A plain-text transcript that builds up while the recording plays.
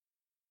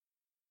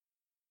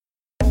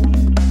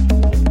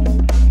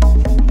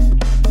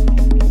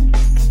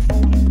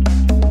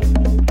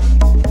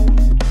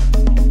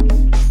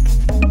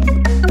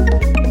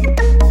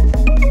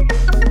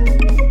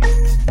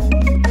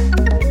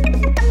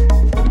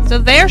So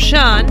they're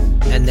Sean.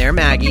 And they're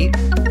Maggie.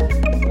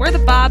 We're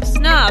the Bob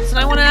Snobs, and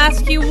I want to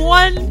ask you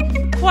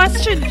one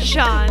question,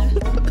 Sean.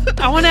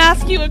 I want to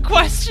ask you a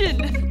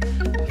question.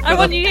 I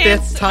want you to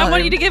answer. I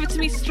want you to give it to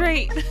me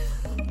straight.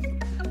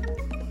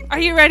 Are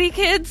you ready,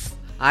 kids?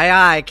 Aye,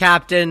 aye,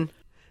 Captain.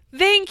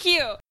 Thank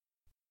you.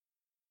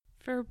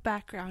 For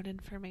background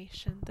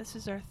information, this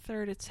is our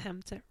third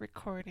attempt at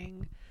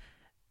recording.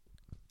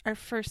 Our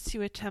first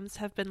two attempts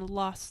have been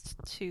lost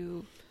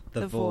to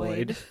the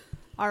void.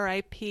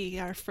 R.I.P.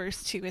 our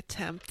first two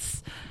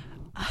attempts.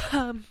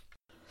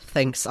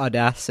 Thanks,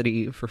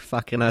 Audacity, for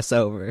fucking us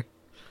over.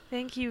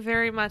 Thank you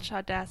very much,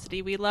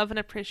 Audacity. We love and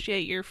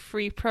appreciate your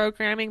free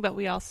programming, but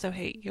we also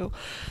hate you.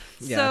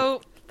 Yeah,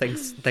 so,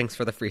 thanks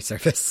for the free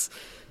service.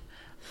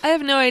 I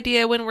have no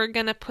idea when we're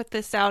going to put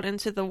this out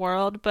into the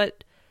world,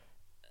 but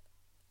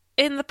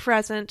in the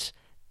present,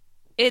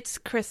 it's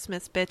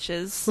Christmas,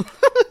 bitches.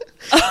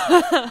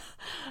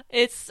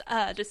 It's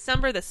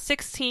December the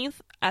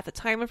 16th at the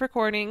time of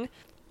recording.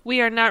 We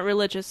are not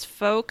religious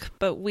folk,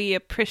 but we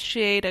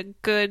appreciate a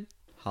good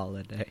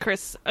holiday.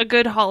 A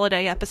good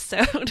holiday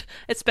episode,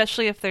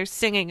 especially if there's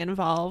singing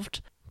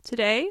involved.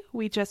 Today,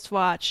 we just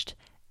watched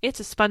It's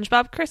a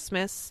Spongebob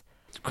Christmas.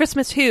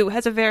 Christmas Who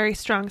has a very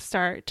strong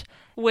start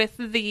with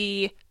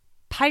the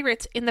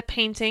pirate in the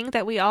painting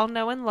that we all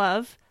know and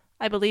love.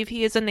 I believe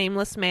he is a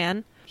nameless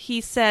man. He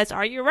says,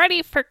 "Are you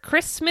ready for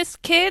Christmas,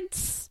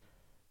 kids?"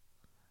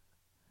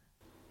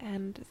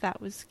 And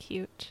that was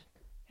cute.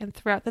 And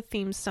throughout the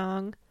theme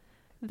song,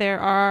 there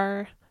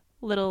are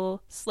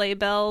little sleigh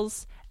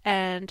bells,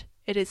 and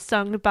it is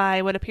sung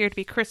by what appear to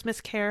be Christmas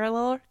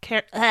carolers.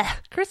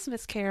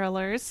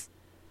 Carolers.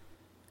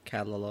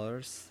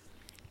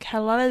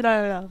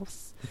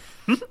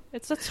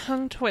 It's a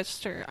tongue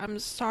twister. I'm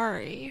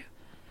sorry.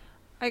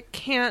 I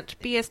can't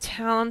be as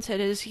talented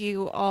as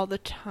you all the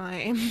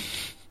time. You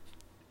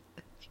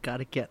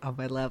gotta get on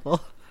my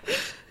level.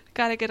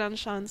 Gotta get on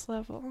Sean's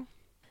level.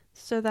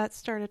 So that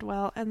started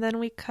well. And then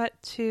we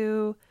cut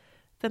to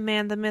the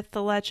man, the myth,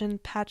 the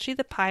legend, Patchy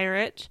the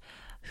Pirate,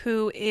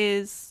 who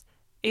is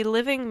a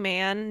living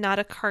man, not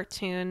a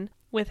cartoon,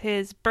 with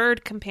his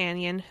bird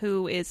companion,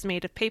 who is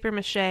made of paper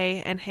mache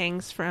and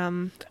hangs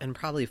from... And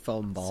probably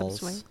foam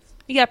balls.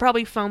 Yeah,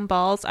 probably foam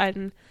balls. I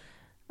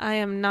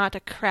am not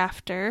a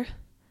crafter.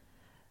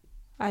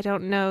 I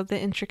don't know the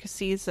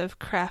intricacies of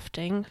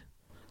crafting.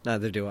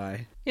 Neither do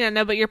I. Yeah,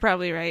 no, but you're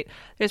probably right.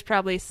 There's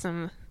probably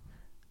some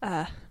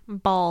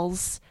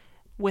balls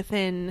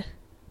within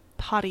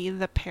Potty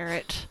the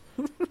parrot.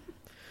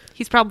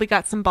 He's probably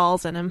got some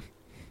balls in him.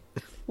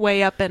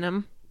 Way up in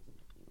him.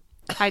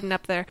 Hiding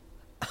up there.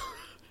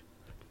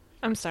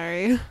 I'm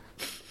sorry.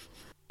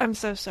 I'm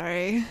so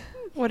sorry.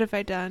 What have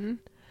I done?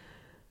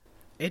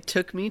 It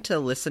took me to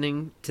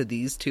listening to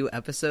these two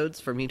episodes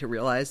for me to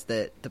realize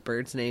that the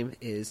bird's name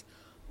is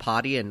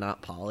Potty and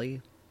not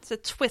Polly. It's a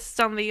twist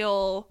on the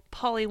old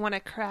Polly want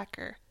a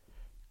cracker.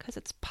 Because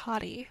it's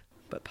Potty.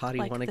 But Potty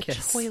like want a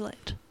kiss. Like the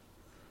toilet.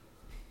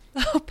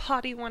 Oh,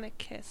 Potty want a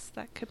kiss.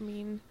 That could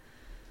mean,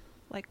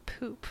 like,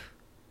 poop.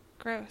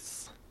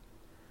 Gross.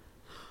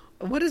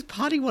 What does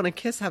Potty want a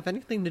kiss have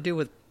anything to do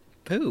with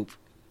poop?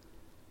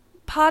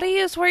 Potty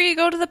is where you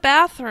go to the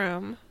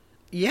bathroom.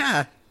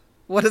 Yeah.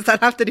 What does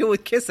that have to do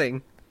with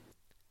kissing?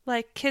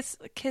 Like, kiss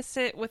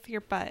it with your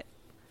butt.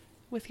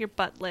 With your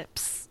butt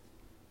lips.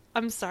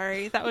 I'm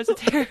sorry. That was a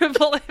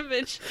terrible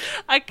image.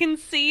 I can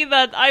see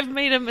that I've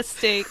made a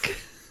mistake.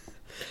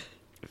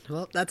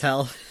 Well, that's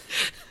hell.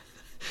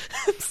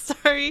 I'm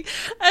sorry.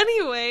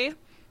 Anyway,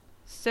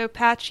 so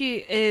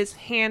Patchy is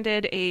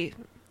handed a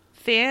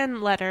fan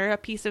letter, a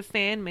piece of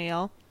fan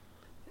mail.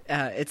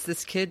 It's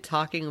this kid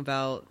talking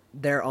about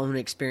their own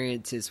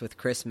experiences with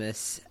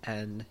Christmas,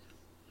 and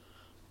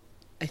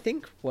I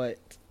think what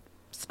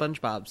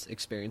SpongeBob's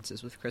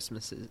experiences with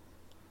Christmas is,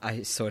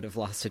 I sort of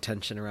lost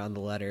attention around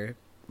the letter,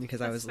 because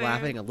that's I was fair.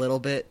 Laughing a little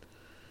bit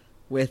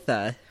with,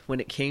 when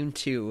it came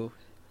to,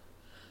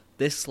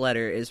 this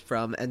letter is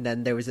from, and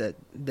then there was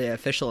the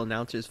official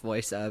announcer's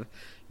voice of,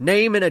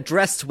 name and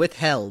address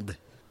withheld.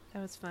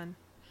 That was fun.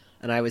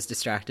 And I was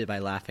distracted by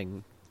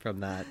laughing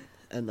from that.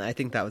 And I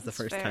think that was the That's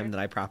first fair. time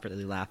that I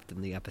properly laughed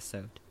in the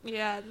episode.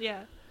 Yeah.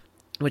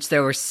 Which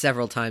there were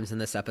several times in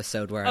this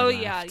episode where I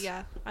laughed.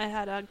 Yeah. I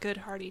had a good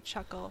hearty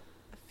chuckle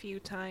a few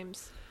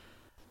times.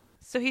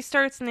 So he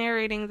starts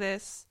narrating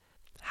this.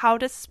 How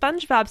does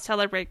SpongeBob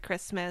celebrate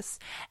Christmas?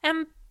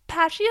 And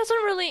Patchy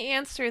doesn't really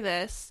answer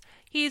this.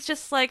 He's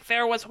just like,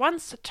 there was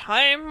once a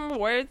time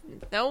where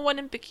no one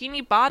in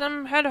Bikini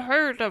Bottom had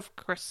heard of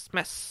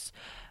Christmas.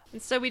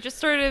 And so we just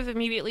sort of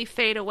immediately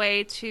fade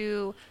away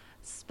to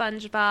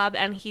SpongeBob,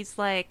 and he's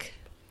like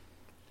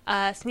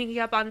sneaking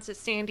up onto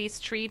Sandy's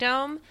tree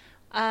dome,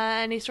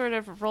 and he sort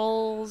of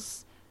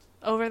rolls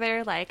over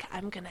there like,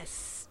 I'm gonna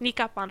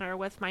sneak up on her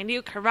with my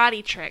new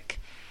karate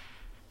trick.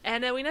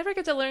 And we never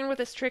get to learn what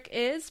this trick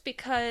is,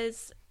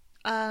 because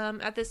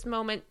at this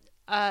moment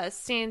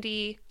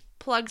Sandy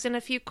plugs in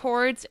a few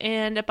cords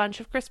and a bunch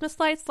of Christmas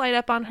lights light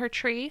up on her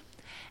tree,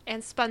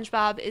 and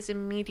SpongeBob is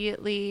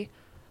immediately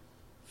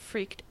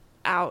freaked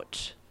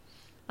out.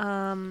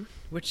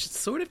 Which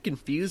sort of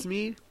confused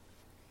me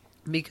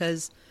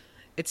because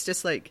it's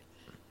just like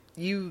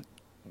we've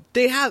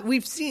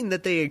seen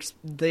that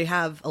they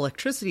have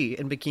electricity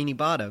in Bikini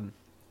Bottom.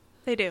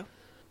 They do.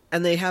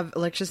 And they have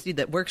electricity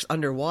that works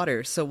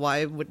underwater, so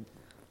why would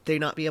they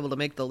not be able to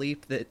make the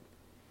leap that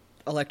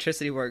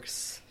electricity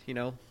works,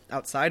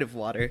 outside of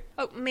water?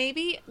 Oh,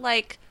 maybe,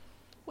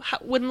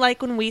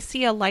 when we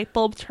see a light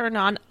bulb turn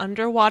on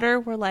underwater,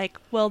 we're like,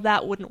 well,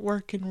 that wouldn't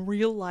work in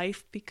real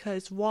life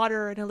because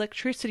water and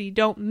electricity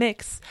don't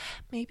mix.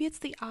 Maybe it's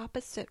the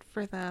opposite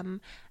for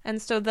them.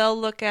 And so they'll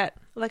look at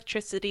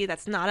electricity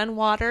that's not in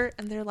water,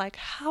 and they're like,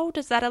 how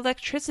does that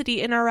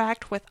electricity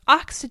interact with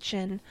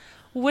oxygen?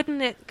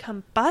 Wouldn't it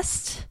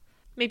combust?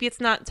 Maybe it's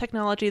not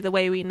technology the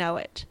way we know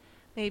it.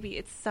 Maybe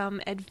it's some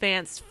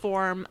advanced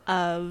form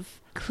of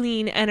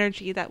clean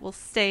energy that will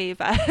save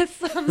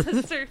us on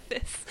the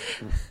surface.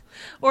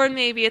 Or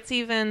maybe it's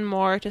even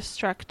more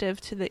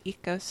destructive to the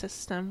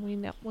ecosystem.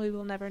 We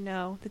will never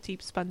know the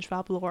deep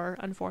SpongeBob lore,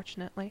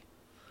 unfortunately.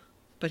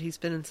 But he's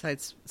been inside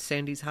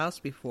Sandy's house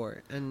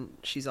before, and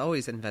she's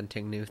always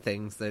inventing new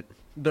things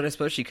But I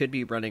suppose she could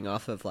be running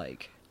off of,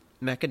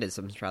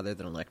 mechanisms rather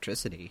than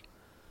electricity.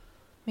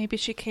 Maybe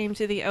she came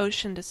to the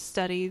ocean to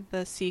study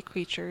the sea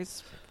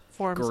creatures'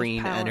 forms Green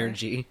of power.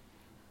 energy.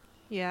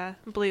 Yeah,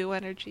 blue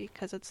energy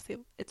because it's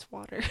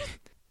water.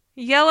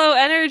 Yellow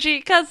energy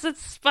because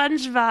it's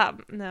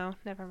SpongeBob. No,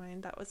 never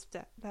mind. That was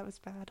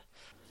bad.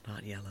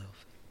 Not yellow.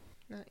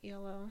 Not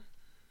yellow.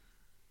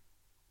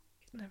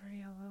 Never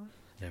yellow.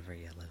 Never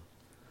yellow.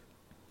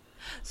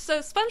 So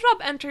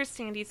SpongeBob enters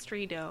Sandy's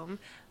tree dome,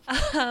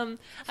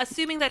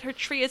 assuming that her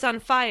tree is on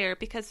fire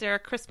because there are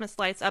Christmas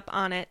lights up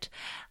on it,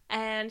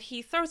 and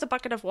he throws a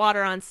bucket of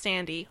water on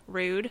Sandy.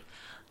 Rude.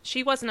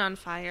 She wasn't on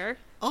fire.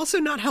 Also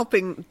not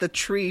helping the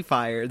tree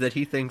fire that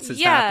he thinks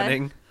is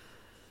happening.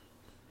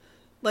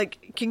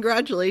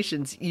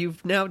 Congratulations,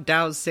 you've now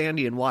doused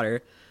Sandy in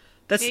water.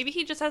 Maybe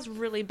he just has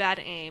really bad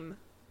aim.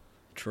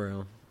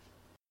 True.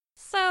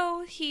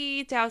 So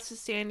he douses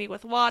Sandy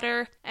with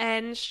water,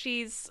 and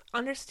she's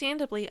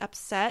understandably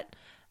upset.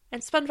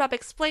 And SpongeBob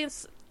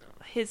explains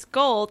his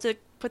goal to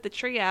put the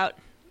tree out.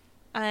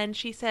 And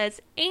she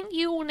says, "Ain't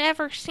you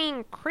never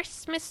seen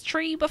Christmas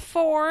tree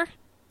before?"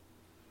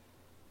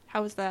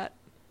 How was that?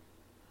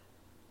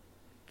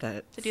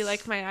 Did you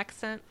like my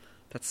accent?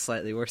 That's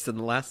slightly worse than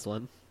the last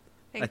one.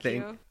 Thank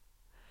you.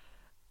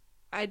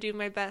 I do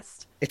my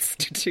best. It's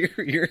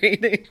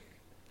deteriorating.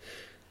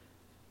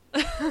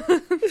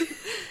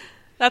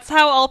 That's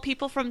how all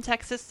people from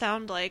Texas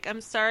sound like.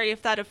 I'm sorry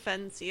if that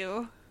offends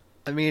you.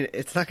 I mean,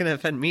 it's not going to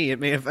offend me. It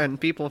may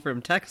offend people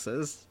from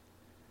Texas.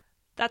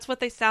 That's what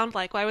they sound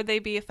like. Why would they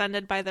be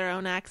offended by their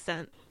own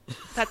accent?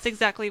 That's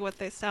exactly what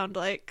they sound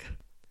like.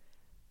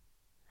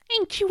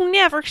 Ain't you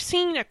never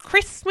seen a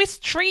Christmas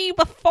tree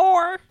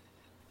before?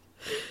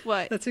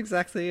 What? That's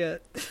exactly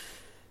it.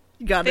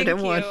 You got it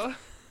in one.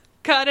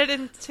 Got it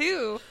in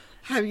two.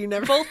 Have you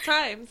never... Both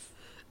times.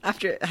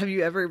 Have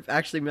you ever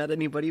actually met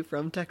anybody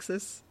from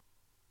Texas?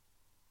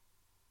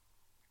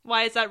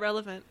 Why is that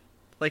relevant?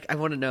 I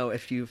want to know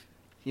if you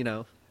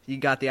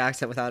got the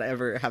accent without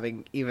ever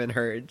having even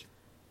heard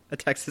a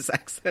Texas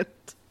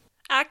accent.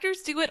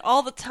 Actors do it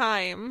all the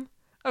time.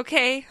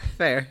 Okay?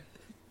 Fair.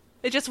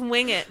 They just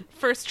wing it.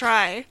 First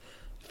try.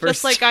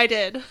 Just like I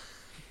did.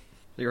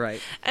 You're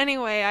right.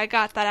 Anyway, I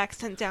got that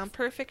accent down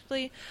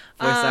perfectly.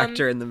 Voice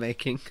actor in the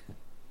making.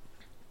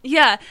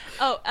 Yeah.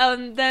 Oh,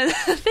 then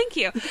thank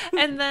you.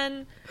 And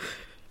then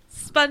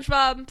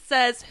SpongeBob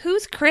says,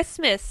 "Who's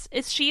Christmas?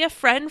 Is she a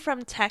friend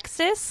from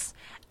Texas?"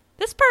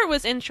 This part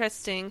was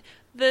interesting.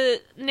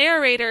 The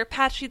narrator,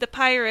 Patchy the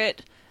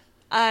Pirate,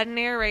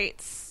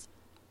 narrates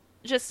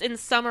just in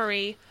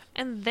summary,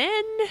 and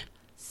then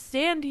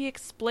Sandy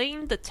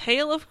explained the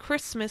tale of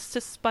Christmas to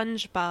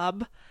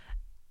SpongeBob,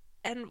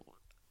 and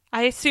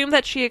I assume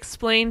that she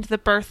explained the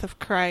birth of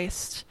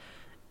Christ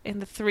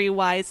and the three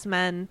wise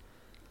men.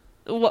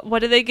 What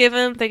did they give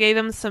him? They gave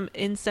him some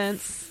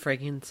incense.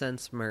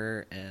 Frankincense,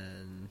 myrrh,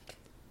 and...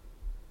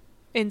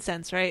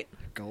 Incense, right?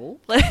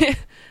 Gold?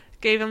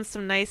 Gave him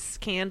some nice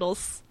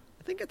candles.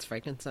 I think it's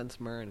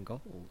frankincense, myrrh, and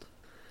gold.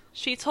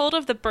 She told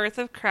of the birth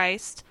of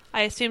Christ.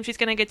 I assume she's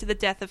going to get to the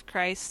death of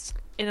Christ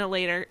in a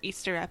later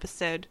Easter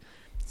episode.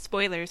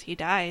 Spoilers, he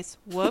dies.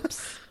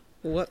 Whoops.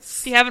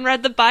 Whoops. If you haven't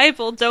read the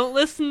Bible, don't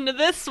listen to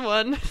this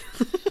one.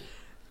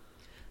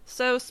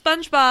 So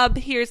SpongeBob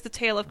hears the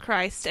tale of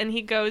Christ, and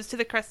he goes to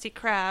the Krusty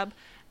Krab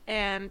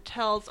and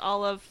tells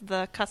all of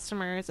the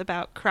customers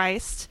about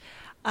Christ.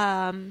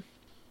 I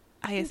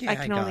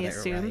can only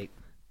assume. Right.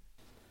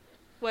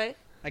 What?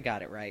 I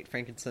got it right.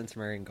 Frankincense,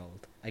 myrrh, and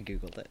gold. I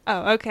googled it.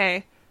 Oh,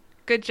 okay.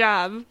 Good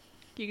job,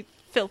 you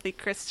filthy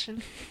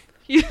Christian.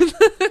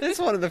 It's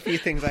one of the few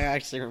things I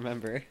actually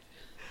remember.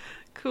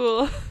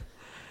 Cool.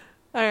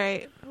 All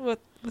right. What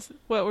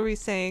were we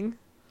saying?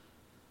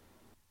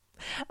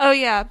 Oh,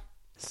 yeah.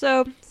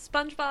 So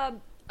SpongeBob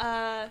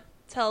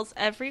tells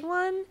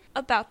everyone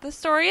about the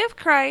story of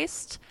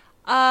Christ.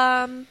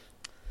 And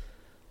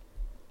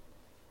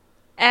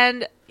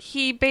And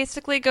he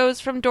basically goes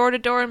from door to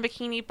door in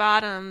Bikini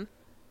Bottom,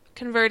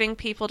 converting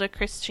people to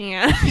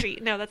Christianity.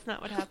 No, that's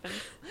not what happens.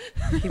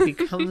 He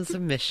becomes a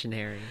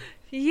missionary.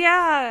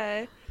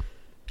 Yeah.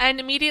 And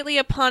immediately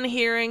upon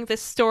hearing the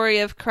story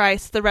of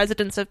Christ, the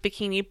residents of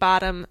Bikini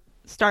Bottom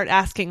start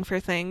asking for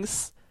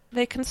things.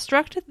 They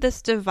constructed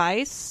this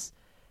device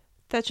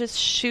that just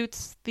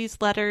shoots these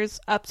letters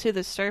up to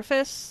the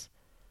surface,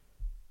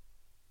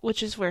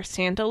 which is where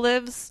Santa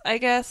lives, I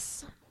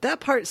guess. That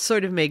part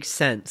sort of makes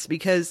sense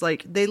because,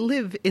 like, they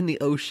live in the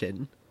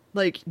ocean.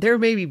 Like, there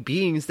may be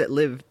beings that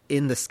live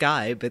in the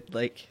sky, but,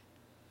 like,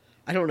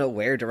 I don't know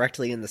where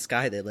directly in the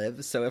sky they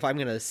live. So if I'm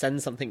going to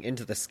send something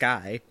into the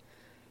sky,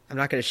 I'm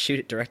not going to shoot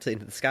it directly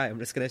into the sky. I'm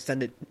just going to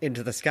send it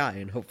into the sky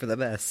and hope for the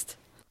best.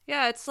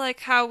 Yeah, it's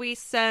like how we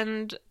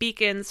send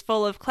beacons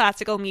full of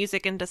classical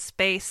music into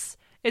space.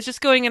 It's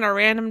just going in a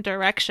random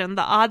direction.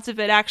 The odds of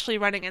it actually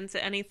running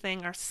into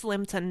anything are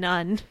slim to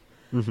none.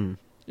 Mm-hmm.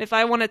 If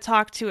I want to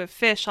talk to a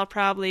fish, I'll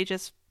probably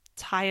just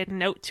tie a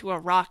note to a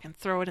rock and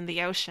throw it in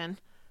the ocean.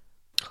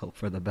 Hope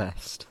for the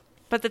best.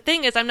 But the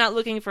thing is, I'm not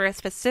looking for a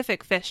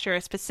specific fish or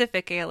a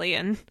specific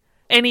alien.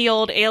 Any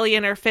old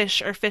alien or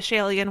fish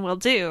alien will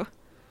do.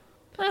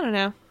 I don't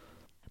know.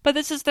 But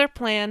this is their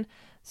plan.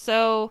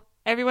 So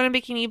everyone in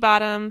Bikini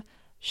Bottom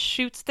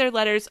shoots their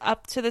letters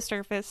up to the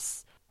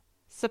surface,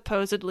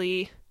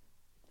 supposedly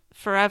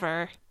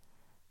forever,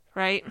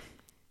 right?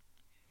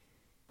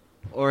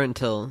 Or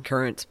until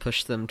currents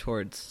push them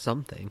towards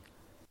something.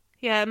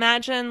 Yeah,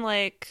 imagine,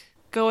 like,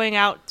 going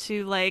out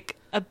to, like,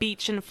 a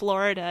beach in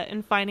Florida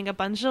and finding a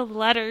bunch of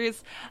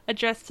letters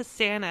addressed to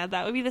Santa.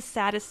 That would be the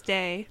saddest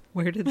day.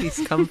 Where did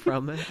these come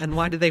from, and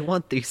why do they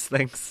want these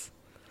things?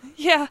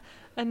 Yeah,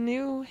 a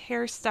new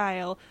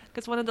hairstyle.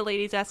 Because one of the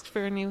ladies asked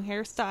for a new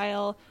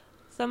hairstyle.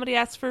 Somebody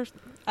asked for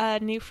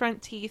new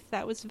front teeth.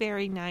 That was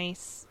very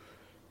nice.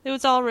 It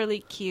was all really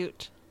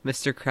cute.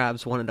 Mr.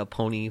 Krabs wanted a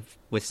pony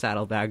with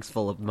saddlebags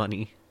full of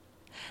money.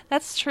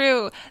 That's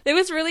true. It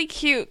was really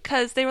cute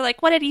because they were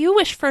like, "What did you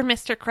wish for,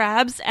 Mr.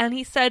 Krabs?" And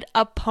he said,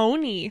 "A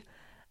pony."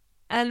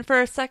 And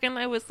for a second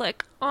I was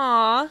like,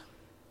 "Aw."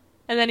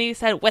 And then he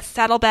said, "With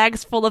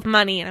saddlebags full of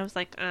money." And I was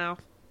like, "Oh.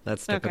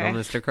 That's typical Okay.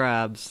 Mr.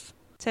 Krabs.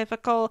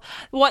 Typical."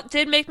 What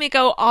did make me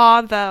go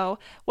aw, though,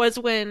 was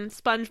when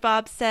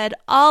SpongeBob said,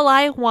 "All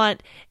I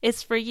want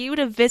is for you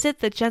to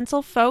visit the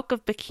gentle folk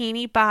of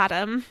Bikini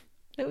Bottom."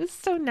 It was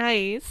so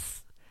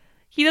nice.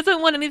 He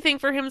doesn't want anything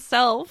for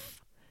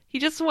himself. He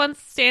just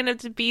wants Santa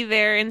to be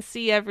there and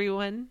see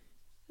everyone.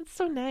 It's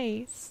so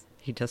nice.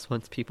 He just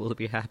wants people to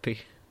be happy.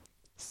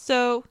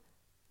 So,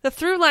 the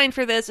through line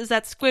for this is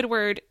that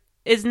Squidward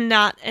is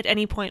not at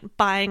any point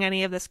buying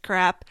any of this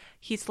crap.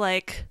 He's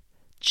like,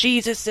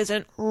 Jesus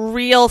isn't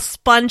real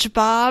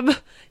SpongeBob.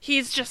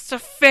 He's just a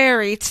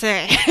fairy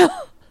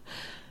tale.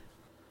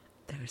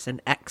 There's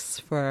an X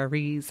for a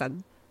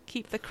reason.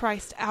 Keep the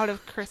Christ out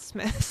of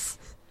Christmas.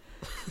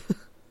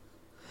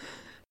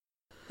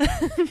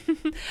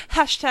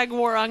 Hashtag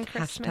war on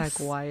Christmas.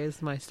 Hashtag why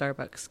is my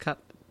Starbucks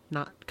cup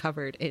not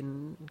covered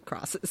in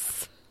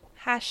crosses?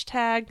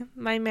 Hashtag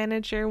my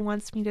manager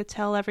wants me to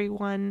tell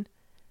everyone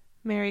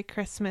Merry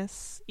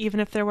Christmas,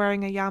 even if they're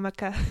wearing a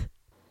yarmulke.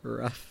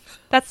 Rough.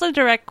 That's a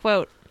direct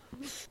quote.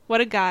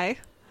 What a guy.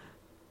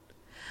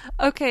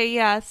 Okay,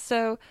 yeah,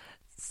 so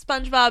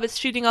SpongeBob is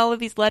shooting all of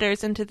these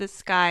letters into the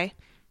sky.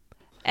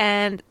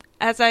 And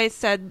as I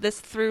said, this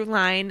through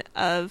line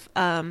of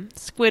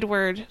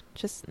Squidward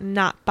just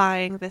not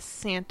buying this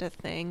Santa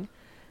thing.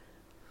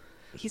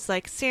 He's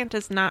like,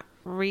 Santa's not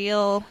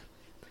real.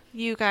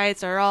 You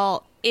guys are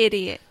all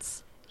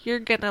idiots. You're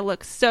gonna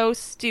look so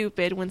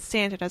stupid when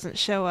Santa doesn't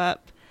show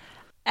up.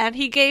 And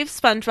he gave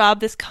SpongeBob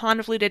this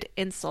convoluted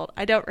insult.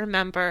 I don't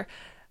remember.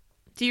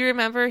 Do you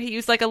remember? He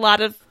used like a lot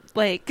of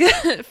like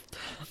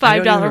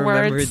 $5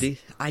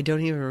 words. I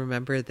don't even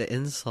remember the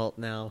insult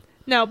now.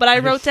 No, but I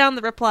wrote down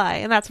the reply,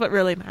 and that's what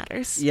really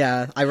matters.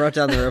 Yeah, I wrote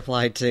down the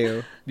reply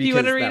too. Do you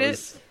want to read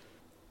it?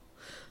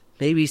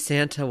 Maybe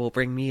Santa will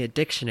bring me a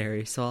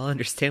dictionary so I'll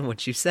understand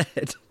what you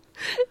said.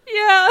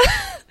 Yeah.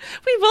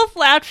 We both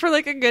laughed for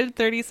like a good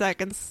 30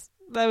 seconds.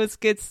 That was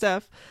good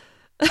stuff.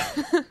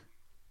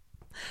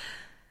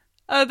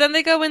 Then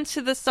they go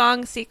into the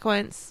song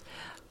sequence,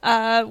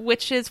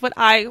 which is what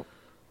I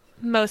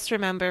most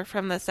remember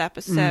from this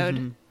episode.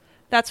 Mm-hmm.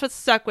 That's what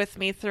stuck with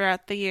me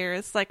throughout the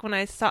years. Like when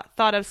I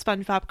thought of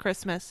SpongeBob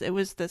Christmas, it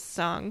was this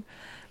song.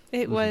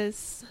 It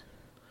was...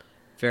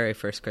 Very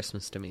first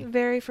Christmas to me.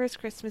 Very first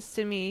Christmas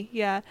to me,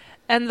 yeah.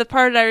 And the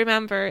part I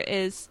remember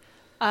is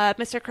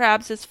Mr.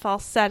 Krabs'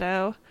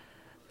 falsetto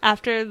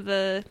after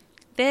the...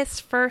 This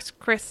first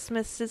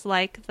Christmas is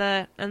like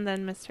the... And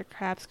then Mr.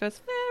 Krabs goes,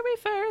 very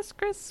first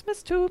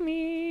Christmas to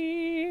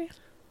me.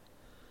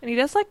 And he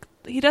does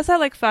that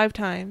like 5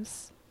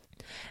 times.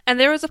 And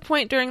there was a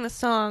point during the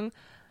song...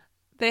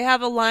 They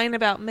have a line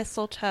about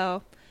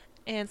mistletoe,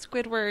 and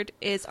Squidward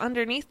is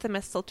underneath the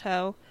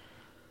mistletoe,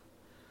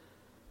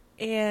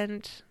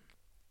 and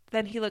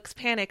then he looks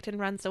panicked and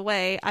runs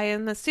away. I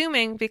am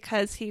assuming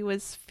because he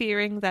was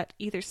fearing that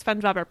either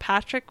SpongeBob or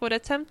Patrick would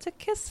attempt to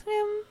kiss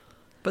him.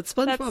 But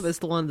SpongeBob is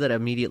the one that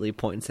immediately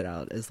points it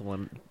out as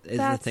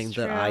the thing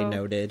that I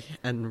noted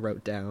and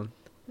wrote down.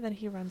 Then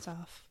he runs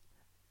off,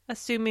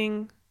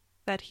 assuming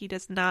that he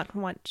does not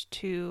want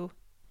to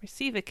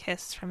receive a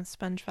kiss from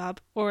SpongeBob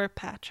or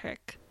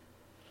Patrick.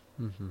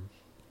 Mm-hmm.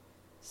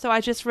 So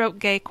I just wrote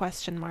gay ?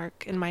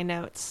 In my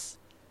notes.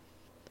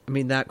 I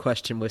mean, that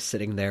question was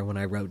sitting there when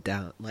I wrote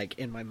down, like,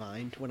 in my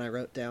mind when I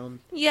wrote down.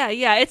 Yeah,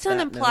 it's an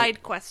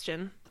implied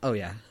question. Oh,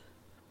 yeah.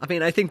 I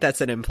mean, I think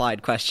that's an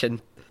implied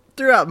question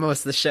throughout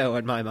most of the show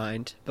in my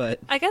mind, but...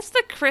 I guess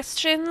the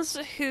Christians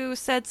who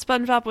said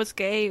SpongeBob was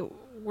gay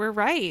were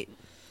right.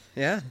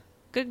 Yeah.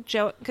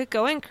 Good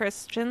going,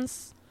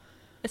 Christians.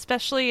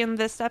 Especially in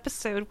this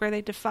episode where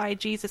they defy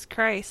Jesus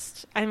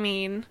Christ. I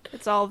mean,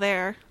 it's all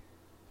there.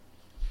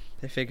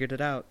 They figured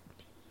it out.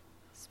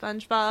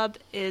 SpongeBob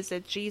is a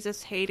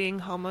Jesus-hating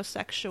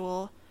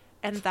homosexual,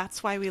 and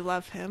that's why we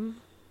love him.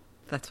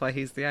 That's why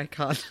he's the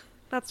icon.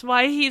 That's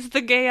why he's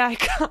the gay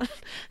icon.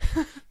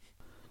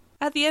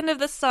 At the end of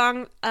the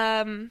song,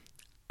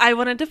 I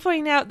wanted to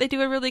point out they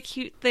do a really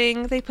cute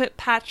thing. They put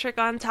Patrick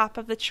on top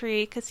of the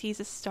tree because he's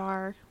a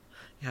star.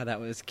 Yeah, that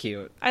was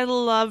cute. I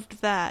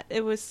loved that.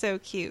 It was so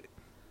cute.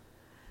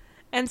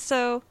 And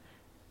so,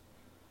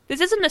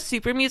 this isn't a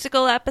super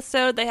musical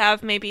episode. They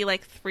have maybe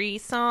like 3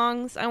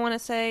 songs, I want to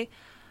say.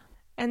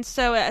 And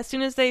so, as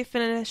soon as they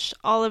finish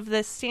all of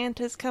this,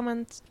 Santa's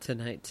coming.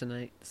 Tonight,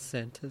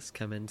 Santa's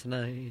coming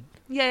tonight.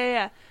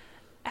 Yeah.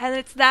 And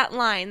it's that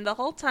line the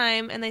whole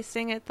time, and they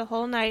sing it the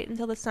whole night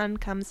until the sun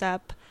comes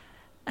up.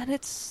 And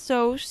it's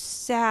so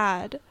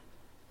sad.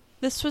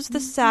 This was the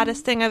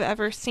saddest thing I've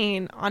ever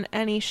seen on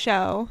any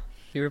show.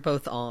 We were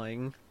both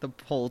awing the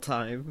whole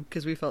time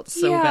because we felt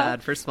so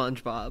bad for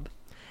SpongeBob.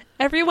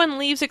 Everyone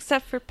leaves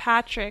except for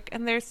Patrick,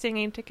 and they're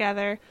singing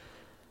together.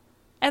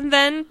 And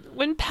then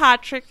when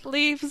Patrick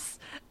leaves,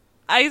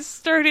 I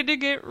started to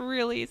get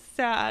really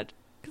sad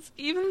because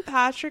even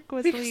Patrick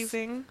was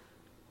leaving.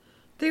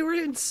 They were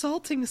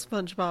insulting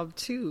SpongeBob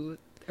too,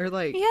 or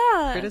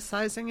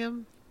criticizing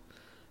him.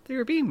 They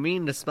were being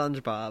mean to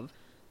SpongeBob.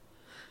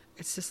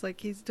 It's just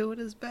like he's doing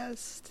his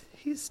best.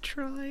 He's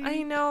trying.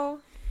 I know.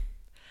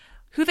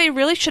 Who they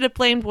really should have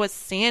blamed was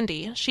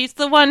Sandy. She's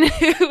the one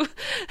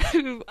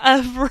who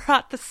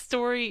brought the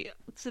story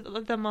to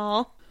them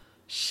all.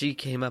 She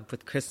came up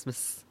with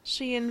Christmas.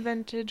 She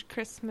invented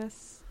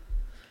Christmas.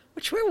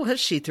 Where was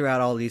she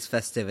throughout all these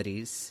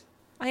festivities?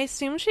 I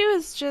assume she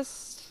was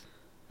just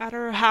at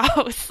her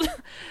house.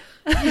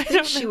 I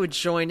think she would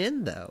join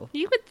in, though.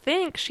 You would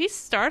think. She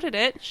started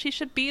it. She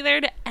should be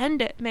there to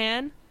end it,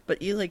 man.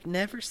 But you,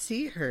 never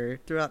see her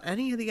throughout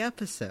any of the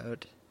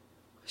episode.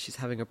 She's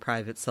having a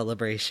private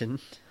celebration.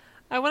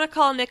 I want to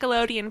call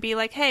Nickelodeon and be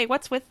like, hey,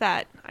 what's with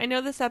that? I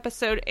know this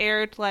episode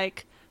aired,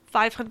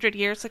 500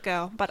 years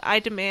ago, but I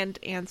demand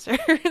answers.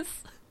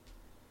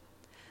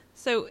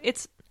 So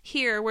it's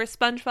here where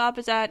SpongeBob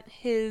is at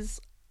his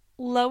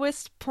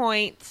lowest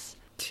point.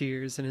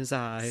 Tears in his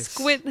eyes.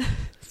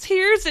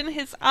 Tears in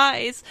his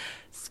eyes.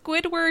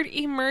 Squidward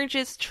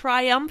emerges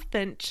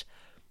triumphant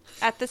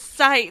at the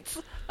sight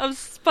of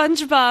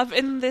SpongeBob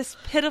in this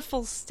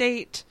pitiful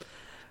state.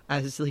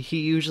 As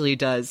he usually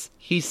does,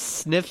 he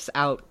sniffs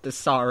out the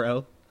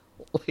sorrow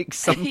like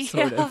some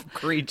sort of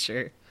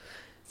creature.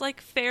 It's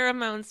like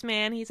pheromones,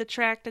 man. He's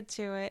attracted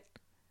to it.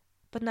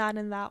 But not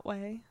in that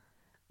way.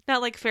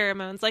 Not like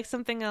pheromones, like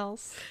something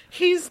else.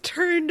 He's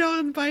turned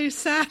on by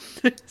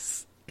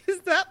sadness.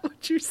 Is that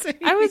what you're saying?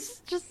 I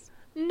was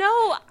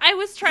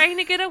trying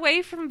to get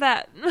away from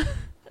that.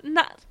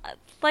 Not,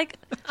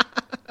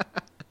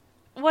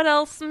 what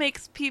else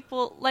makes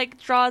people,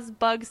 draws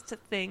bugs to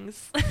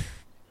things?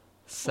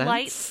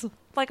 Sense? Light,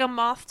 like a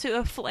moth to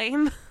a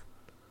flame.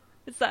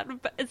 Is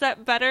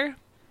that better?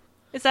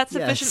 Is that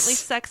sufficiently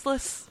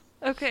sexless?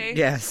 Okay.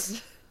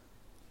 Yes.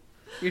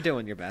 You're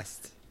doing your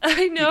best.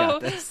 I know.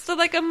 So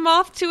like a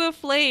moth to a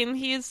flame,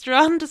 he is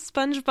drawn to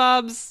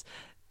SpongeBob's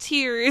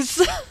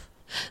tears.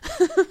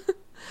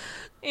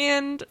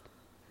 And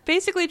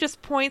basically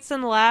just points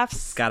and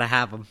laughs. Gotta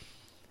have him.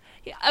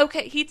 Yeah,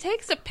 okay, he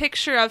takes a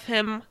picture of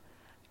him,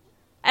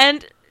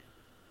 and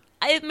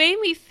it made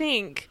me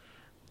think,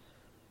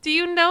 do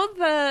you know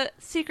the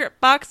secret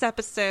box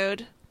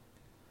episode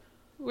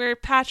where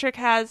Patrick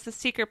has the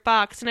secret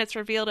box and it's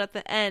revealed at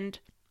the end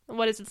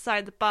what is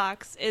inside the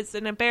box is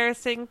an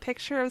embarrassing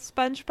picture of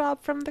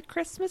SpongeBob from the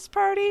Christmas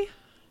party?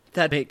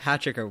 That'd make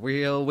Patrick a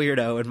real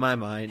weirdo in my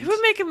mind. It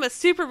would make him a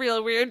super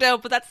real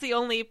weirdo, but that's the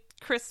only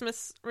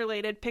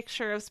Christmas-related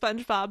picture of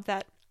SpongeBob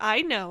that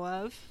I know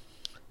of.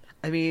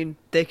 I mean,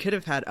 they could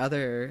have had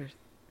other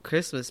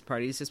Christmas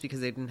parties just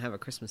because they didn't have a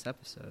Christmas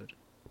episode.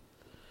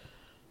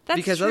 That's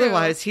because true.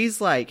 Otherwise, he's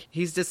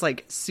just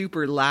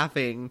super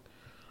laughing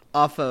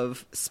off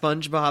of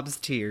SpongeBob's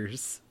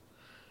tears,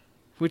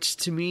 which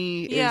to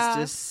me is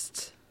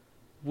just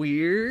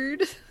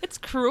weird. It's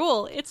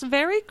cruel. It's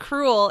very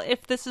cruel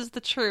if this is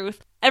the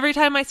truth. Every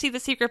time I see the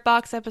secret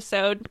box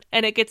episode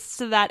and it gets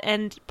to that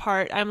end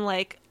part, I'm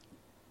like,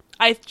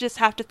 I just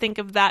have to think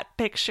of that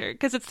picture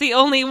because it's the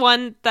only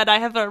one that I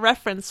have a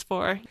reference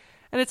for.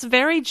 And it's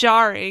very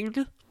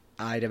jarring.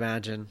 I'd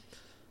imagine.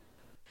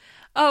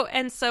 Oh,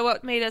 and so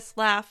what made us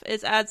laugh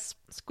is as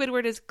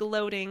Squidward is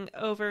gloating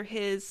over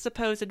his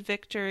supposed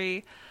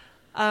victory,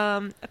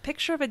 a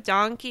picture of a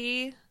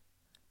donkey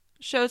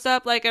shows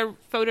up, like a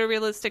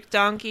photorealistic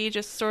donkey,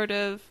 just sort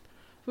of...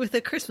 With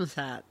a Christmas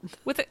hat.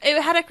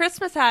 It had a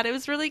Christmas hat. It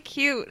was really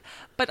cute.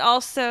 But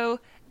also,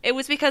 it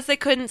was because they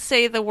couldn't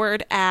say the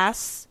word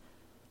ass.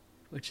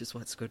 Which is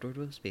what Squidward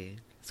was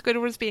being.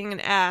 Squidward was being an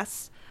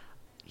ass.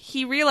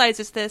 He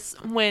realizes this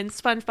when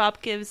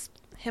SpongeBob gives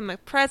him a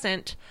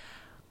present.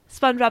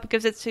 SpongeBob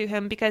gives it to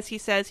him because he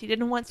says he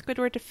didn't want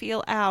Squidward to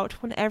feel out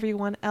when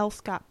everyone else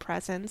got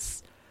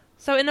presents.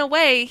 So in a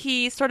way,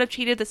 he sort of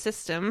cheated the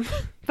system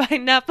by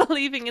not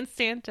believing in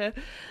Santa.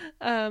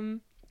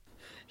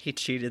 He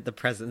cheated the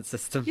present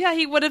system. Yeah,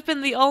 he would have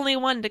been the only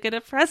one to get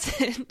a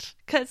present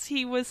because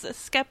he was a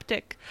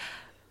skeptic.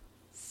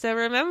 So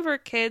remember,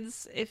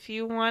 kids, if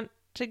you want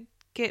to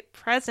get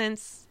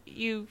presents,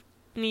 you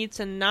need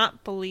to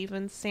not believe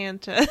in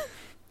Santa.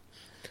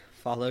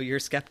 Follow your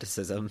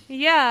skepticism.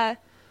 Yeah.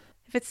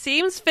 If it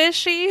seems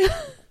fishy...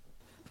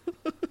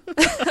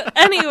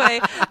 Anyway,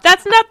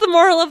 that's not the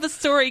moral of the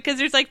story because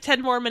there's like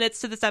 10 more minutes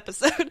to this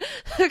episode.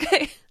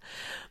 Okay.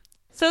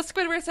 So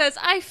Squidward says,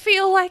 I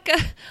feel like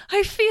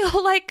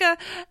a,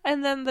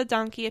 and then the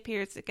donkey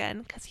appears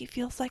again because he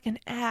feels like an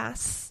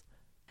ass.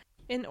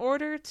 In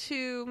order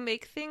to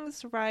make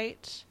things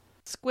right,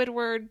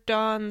 Squidward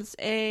dons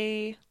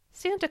a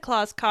Santa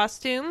Claus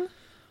costume.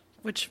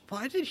 Which,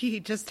 why did he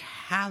just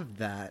have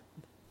that?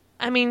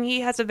 I mean,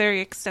 he has a very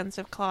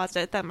extensive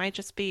closet. That might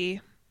just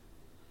be...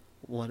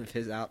 One of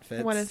his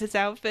outfits. One of his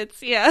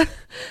outfits, yeah.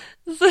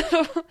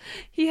 So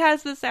he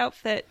has this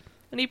outfit,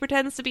 and he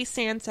pretends to be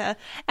Santa.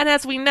 And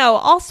as we know,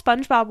 all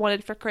SpongeBob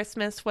wanted for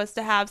Christmas was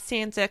to have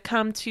Santa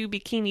come to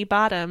Bikini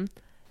Bottom.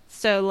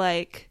 So,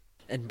 like...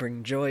 And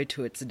bring joy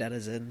to its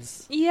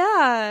denizens.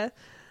 Yeah.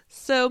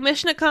 So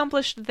mission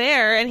accomplished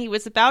there, and he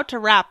was about to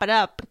wrap it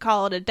up and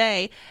call it a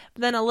day.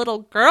 But then a little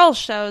girl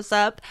shows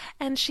up,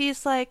 and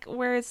she's like,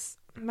 where's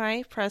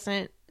my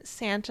present,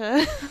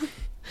 Santa?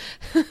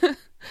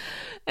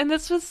 And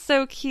this was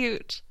so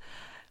cute.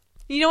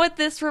 You know what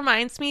this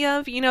reminds me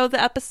of? You know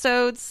the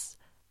episodes,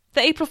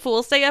 the April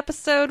Fool's Day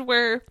episode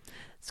where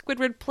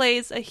Squidward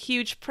plays a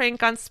huge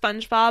prank on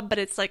SpongeBob, but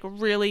it's like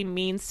really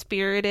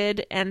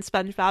mean-spirited and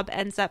SpongeBob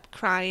ends up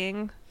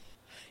crying?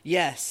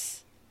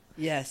 Yes.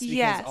 Yes, because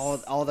yes.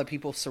 all the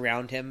people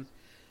surround him,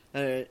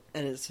 and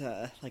it's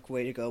like,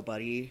 way to go,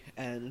 buddy,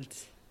 and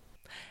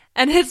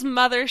his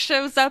mother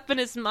shows up in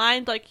his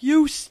mind like,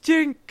 you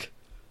stink!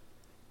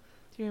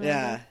 Do you remember?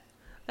 Yeah.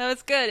 That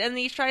was good. And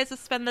he tries to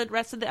spend the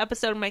rest of the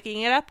episode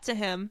making it up to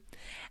him.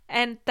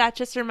 And that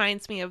just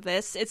reminds me of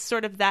this. It's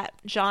sort of that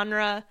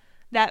genre,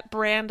 that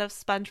brand of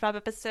SpongeBob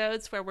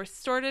episodes where we're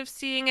sort of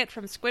seeing it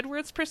from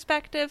Squidward's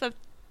perspective of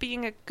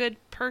being a good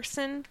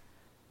person.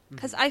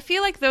 Because I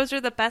feel like those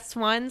are the best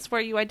ones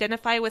where you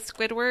identify with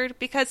Squidward,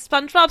 because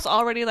SpongeBob's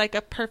already like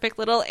a perfect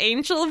little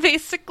angel,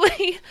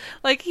 basically.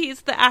 Like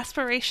he's the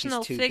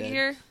aspirational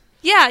figure. Good.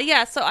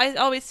 Yeah. So I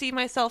always see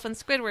myself in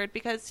Squidward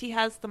because he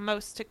has the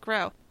most to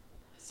grow.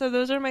 So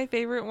those are my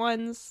favorite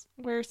ones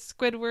where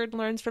Squidward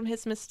learns from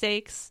his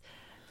mistakes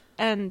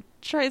and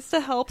tries to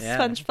help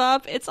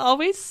SpongeBob. It's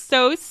always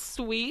so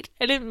sweet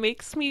and it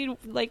makes me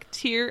like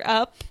tear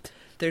up.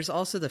 There's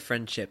also the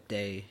Friendship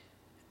Day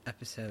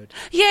episode.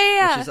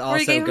 Yeah. Which is also where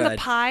he gave good. him the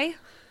pie.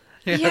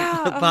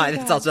 Yeah, the pie.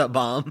 That's also a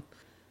bomb.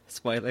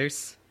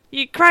 Spoilers.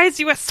 He cries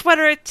you a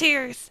sweater of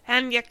tears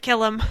and you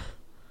kill him.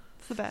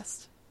 It's the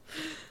best.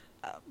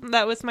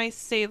 That was my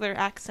sailor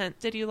accent.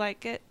 Did you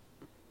like it?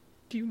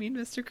 Do you mean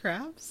Mr.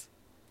 Krabs?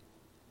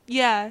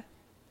 Yeah.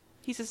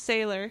 He's a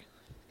sailor.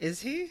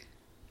 Is he?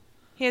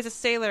 He has a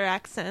sailor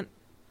accent.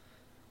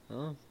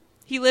 Oh.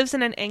 He lives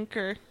in an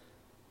anchor.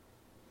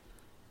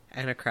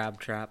 And a crab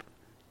trap.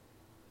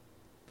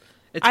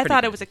 I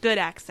thought it was a good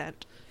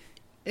accent.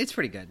 It's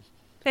pretty good.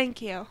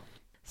 Thank you.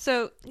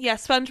 So, yeah,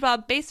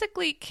 SpongeBob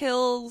basically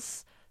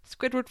kills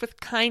Squidward with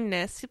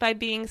kindness by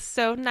being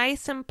so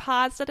nice and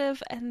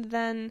positive and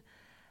then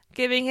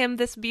giving him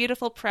this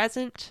beautiful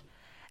present.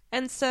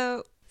 And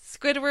so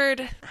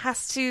Squidward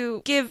has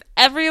to give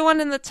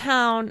everyone in the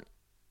town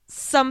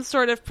some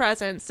sort of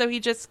present. So he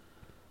just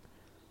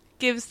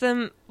gives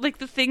them, like,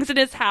 the things in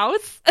his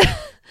house.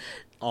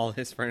 All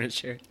his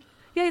furniture.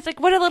 Yeah, he's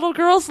like, what do little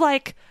girls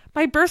like?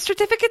 My birth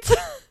certificates?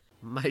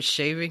 My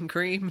shaving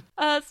cream?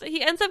 So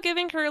he ends up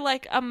giving her,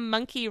 like, a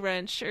monkey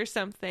wrench or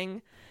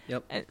something.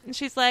 Yep. And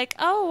she's like,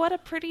 oh, what a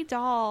pretty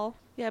doll.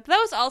 Yeah, but that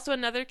was also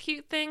another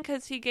cute thing,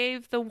 because he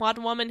gave the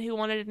one woman who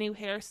wanted a new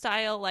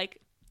hairstyle, like,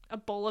 a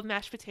bowl of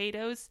mashed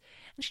potatoes,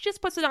 and she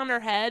just puts it on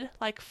her head,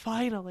 like,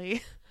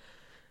 finally,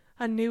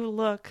 a new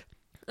look.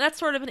 That's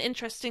sort of an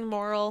interesting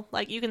moral,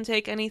 like, you can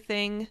take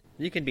anything.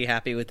 You can be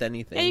happy with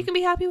anything. Yeah, you can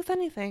be happy with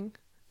anything.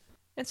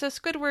 And so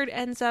Squidward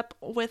ends up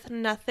with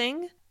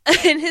nothing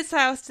in his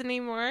house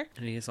anymore.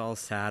 And he's all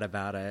sad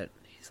about it.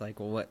 He's like,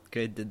 well, what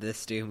good did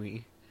this do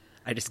me?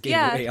 I just gave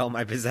away all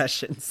my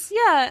possessions.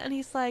 Yeah, and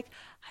he's like,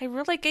 I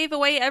really gave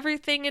away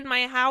everything in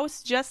my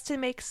house just to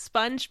make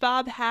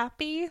SpongeBob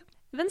happy.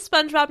 Then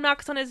SpongeBob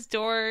knocks on his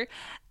door,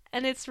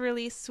 and it's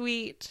really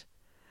sweet.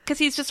 Because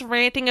he's just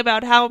ranting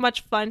about how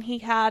much fun he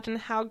had and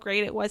how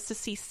great it was to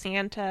see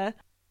Santa.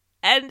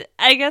 And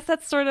I guess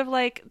that's sort of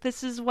like,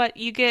 this is what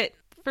you get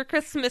for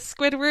Christmas,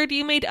 Squidward.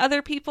 You made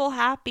other people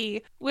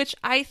happy, which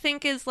I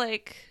think is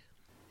like...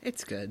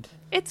 It's good.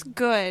 It's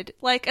good.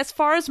 Like, as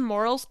far as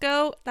morals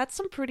go, that's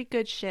some pretty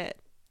good shit.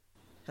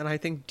 And I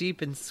think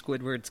deep in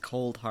Squidward's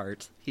cold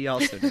heart, he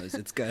also knows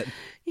it's good.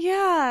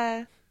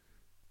 Yeah.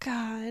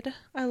 God,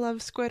 I love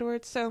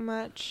Squidward so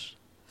much.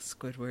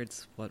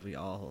 Squidward's what we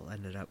all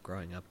ended up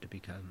growing up to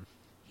become.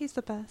 He's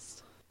the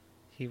best.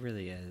 He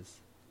really is.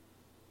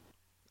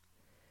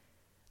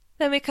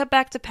 Then we cut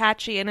back to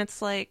Patchy, and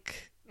it's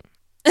like...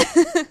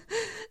 it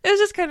was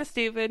just kind of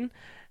stupid.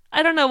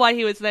 I don't know why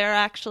he was there,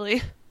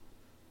 actually.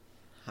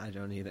 I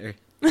don't either.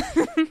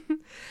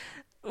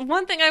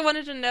 One thing I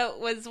wanted to note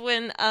was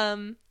when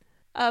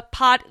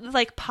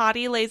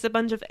Potty lays a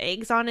bunch of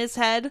eggs on his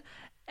head,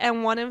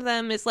 and one of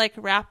them is like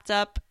wrapped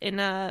up in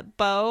a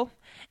bow.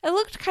 It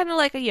looked kind of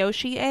like a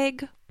Yoshi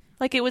egg.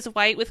 Like it was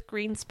white with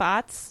green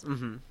spots.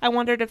 Mm-hmm. I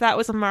wondered if that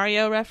was a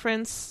Mario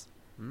reference.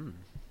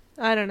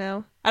 I don't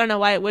know. I don't know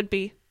why it would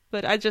be,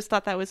 but I just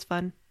thought that was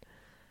fun.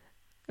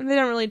 And they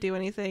don't really do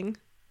anything.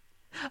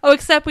 Oh,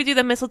 except we do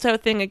the mistletoe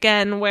thing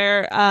again,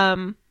 where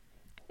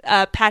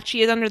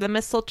Patchy is under the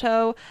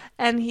mistletoe,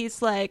 and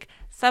he's like,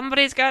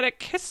 somebody's gotta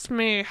kiss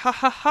me, ha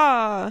ha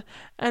ha.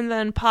 And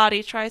then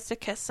Potty tries to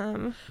kiss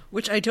him.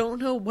 Which I don't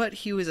know what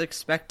he was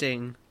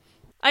expecting.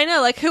 I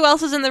know, like, who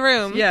else is in the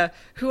room? Yeah,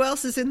 who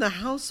else is in the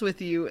house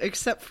with you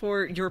except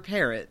for your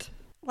parrot?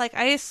 Like,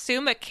 I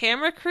assume a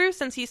camera crew,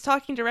 since he's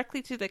talking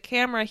directly to the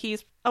camera,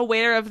 he's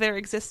aware of their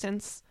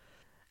existence.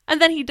 And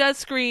then he does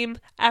scream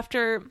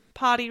after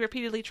Potty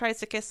repeatedly tries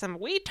to kiss him,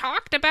 we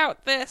talked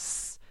about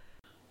this!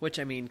 Which,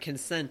 I mean,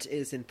 consent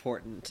is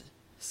important,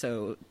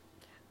 so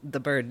the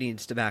bird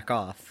needs to back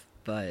off,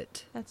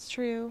 but... That's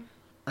true.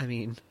 I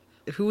mean,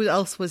 who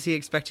else was he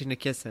expecting to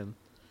kiss him?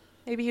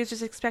 Maybe he was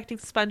just expecting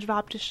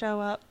SpongeBob to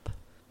show up.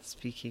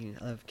 Speaking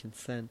of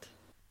consent.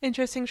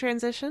 Interesting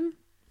transition.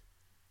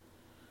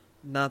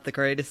 Not the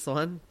greatest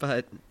one,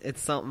 but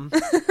it's something.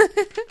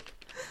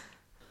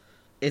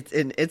 It's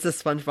a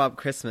SpongeBob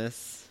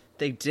Christmas.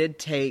 They did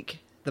take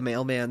the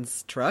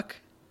mailman's truck.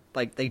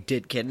 Like, they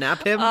did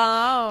kidnap him.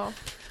 Oh.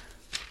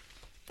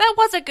 That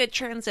was a good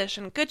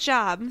transition. Good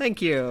job.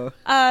 Thank you.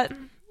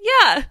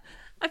 Yeah.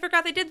 I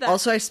forgot they did that.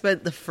 Also, I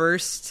spent the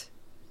first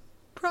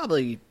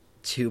probably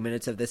 2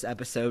 minutes of this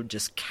episode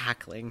just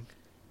cackling.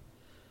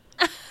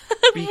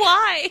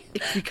 Why?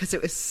 Because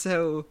it was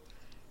so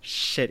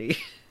shitty.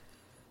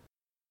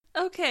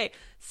 Okay,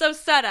 so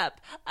setup.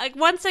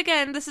 Once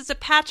again, this is a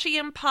Patchy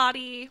and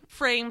Potty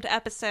framed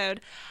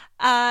episode.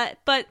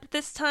 But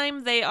this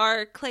time they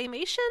are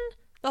claymation?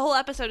 The whole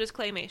episode is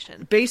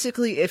claymation.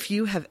 Basically, if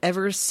you have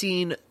ever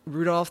seen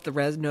Rudolph the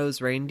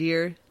Red-Nosed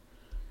Reindeer...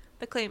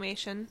 The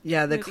claymation.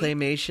 Yeah, the movie.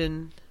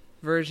 claymation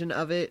version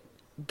of it.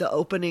 The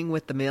opening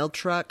with the mail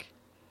truck.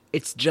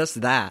 It's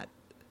just that.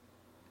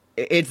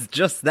 It's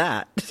just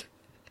that.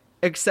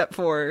 Except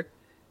for,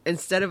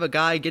 instead of a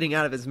guy getting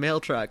out of his mail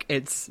truck,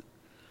 it's...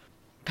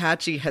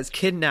 Patchy has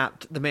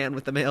kidnapped the man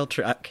with the mail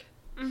truck.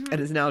 Mm-hmm.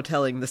 And is now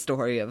telling the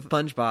story of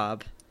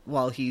SpongeBob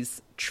while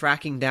he's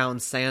tracking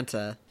down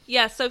Santa.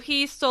 Yeah, so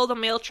he stole the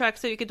mail truck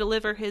so he could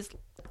deliver his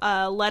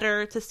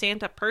letter to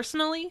Santa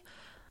personally.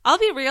 I'll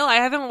be real, I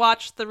haven't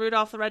watched the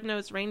Rudolph the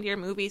Red-Nosed Reindeer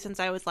movie since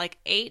I was like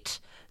 8.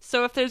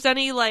 So if there's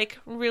any like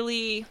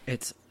really...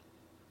 It's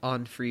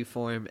on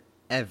Freeform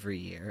every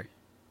year.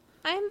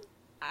 I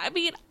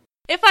mean,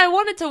 if I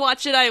wanted to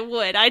watch it, I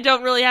would. I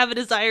don't really have a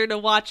desire to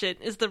watch it,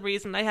 is the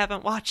reason I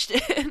haven't watched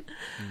it.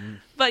 Mm-hmm.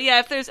 But yeah,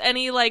 if there's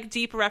any like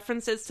deep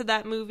references to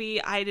that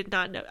movie, I did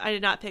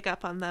not pick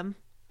up on them.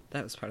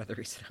 That was part of the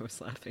reason I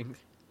was laughing.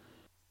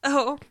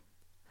 Oh.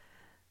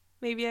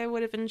 Maybe I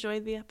would have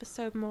enjoyed the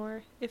episode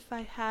more if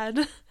I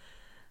had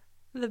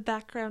the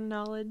background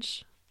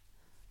knowledge.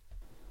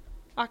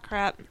 Aw,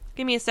 crap.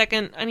 Give me a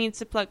second. I need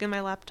to plug in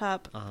my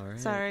laptop. All right.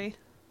 Sorry.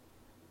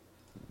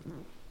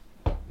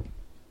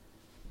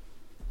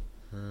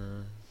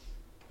 I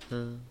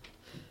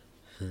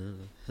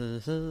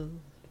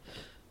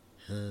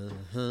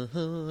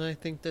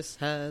think this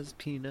has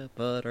peanut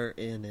butter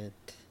in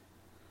it.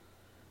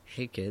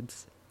 Hey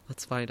kids,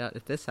 let's find out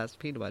if this has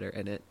peanut butter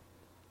in it.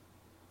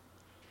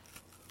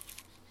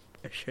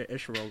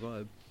 It's real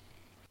good.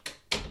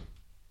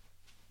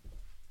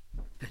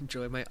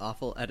 Enjoy my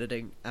awful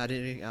editing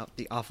out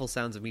the awful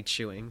sounds of me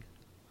chewing.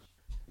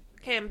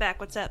 Okay, I'm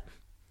back. What's up?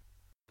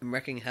 I'm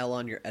wrecking hell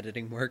on your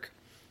editing work.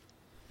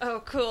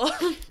 Oh, cool.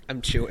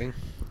 I'm chewing.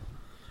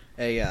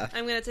 I'm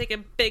gonna take a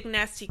big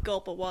nasty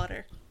gulp of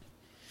water.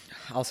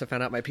 Also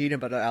found out my peanut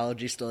butter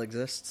allergy still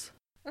exists.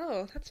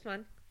 Oh, that's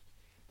fun.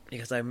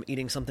 Because I'm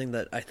eating something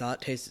that I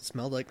thought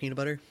smelled like peanut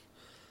butter.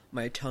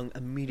 My tongue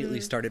immediately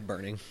started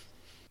burning.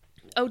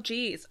 Oh,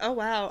 geez. Oh,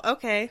 wow.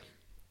 Okay.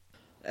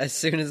 As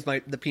soon as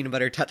the peanut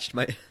butter touched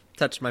my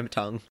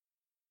tongue.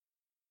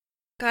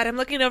 God, I'm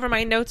looking over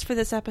my notes for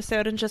this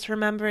episode and just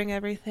remembering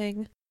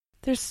everything.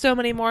 There's so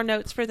many more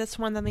notes for this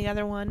one than the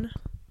other one.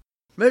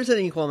 There's an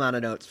equal amount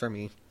of notes for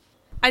me.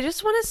 I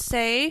just want to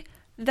say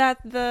that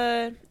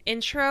the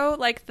intro,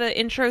 like the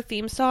intro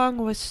theme song,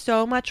 was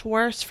so much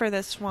worse for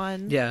this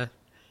one. Yeah.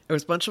 It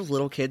was a bunch of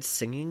little kids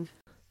singing.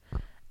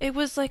 It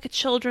was like a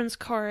children's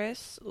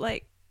chorus.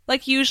 Like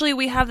usually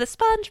we have the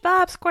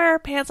SpongeBob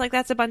SquarePants, like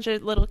that's a bunch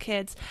of little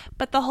kids.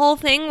 But the whole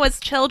thing was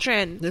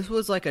children. This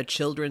was like a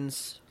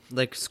children's,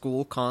 like,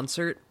 school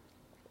concert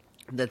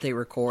that they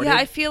recorded. Yeah,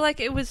 I feel like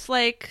it was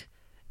like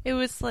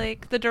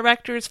the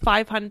director's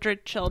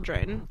 500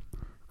 children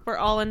were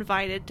all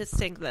invited to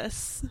sing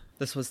this.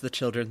 This was the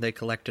children they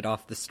collected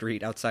off the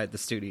street outside the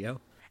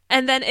studio.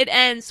 And then it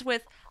ends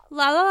with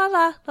la la la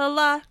la la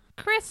la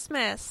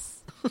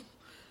Christmas.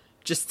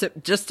 Just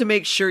to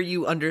make sure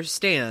you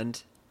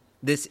understand,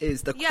 this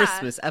is the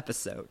Christmas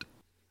episode.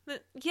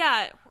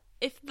 Yeah,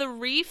 if the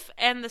reef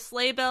and the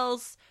sleigh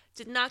bells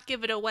did not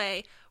give it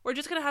away, we're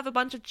just going to have a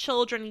bunch of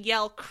children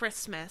yell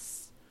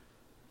Christmas.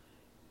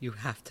 You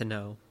have to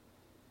know.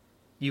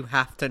 You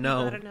have to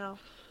know. I don't know.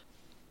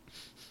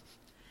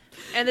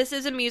 And this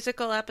is a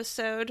musical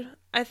episode.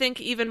 I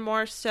think even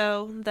more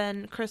so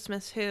than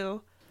Christmas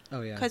Who.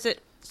 Oh, yeah. Because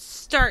it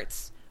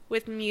starts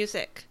with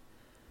music.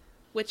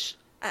 Which,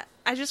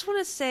 I just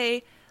want to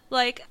say,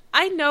 like,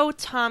 I know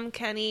Tom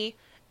Kenny,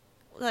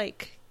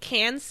 like,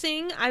 can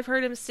sing. I've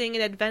heard him sing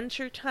in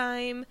Adventure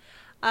Time.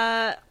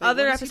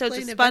 Other episodes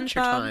of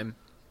SpongeBob.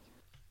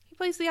 He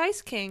plays the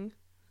Ice King.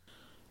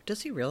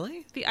 Does he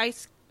really? The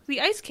Ice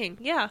King,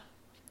 yeah.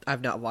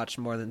 I've not watched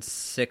more than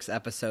 6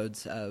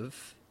 episodes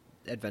of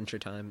Adventure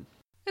Time.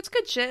 It's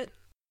good shit.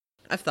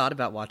 I've thought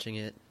about watching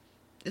it.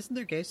 Isn't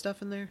there gay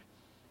stuff in there?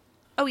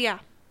 Oh, yeah.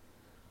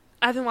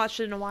 I haven't watched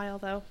it in a while,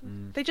 though.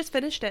 They just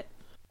finished it.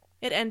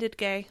 It ended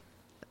gay.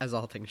 As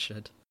all things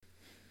should.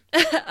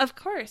 Of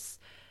course.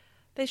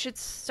 They should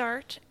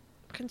start,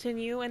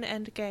 continue, and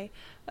end gay.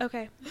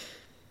 Okay.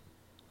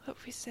 What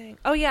were we saying?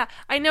 Oh, yeah.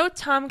 I know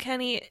Tom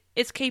Kenny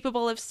is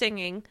capable of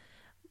singing,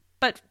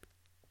 but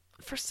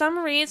for some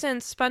reason,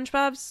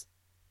 SpongeBob's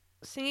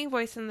singing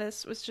voice in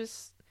this was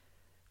just,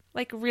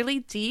 like, really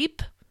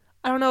deep.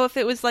 I don't know if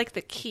it was, like,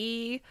 the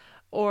key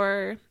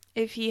or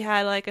if he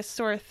had, like, a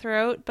sore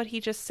throat, but he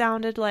just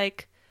sounded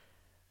like...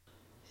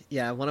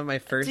 Yeah, one of my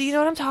first... Do you know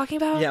what I'm talking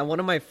about? Yeah, one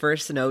of my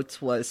first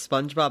notes was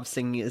SpongeBob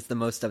singing is the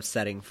most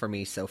upsetting for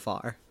me so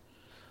far.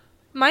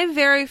 My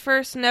very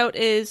first note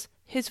is,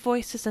 his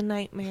voice is a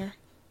nightmare.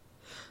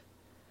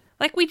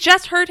 Like, we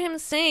just heard him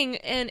sing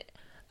in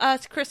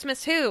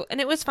Christmas Who,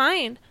 and it was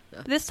fine.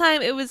 Yeah. This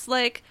time it was,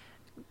 like,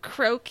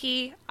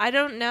 croaky. I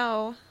don't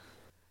know.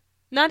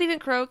 Not even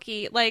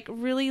croaky, like,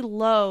 really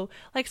low.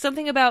 Like,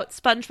 something about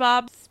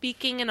SpongeBob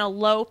speaking in a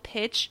low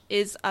pitch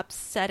is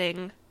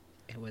upsetting.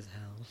 It was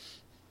hell.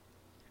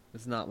 It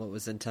was not what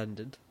was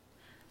intended.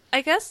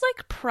 I guess,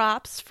 like,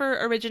 props for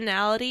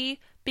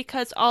originality,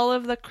 because all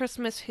of the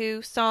Christmas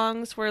Who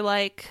songs were,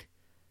 like...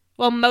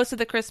 Well, most of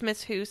the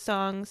Christmas Who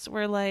songs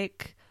were,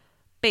 like,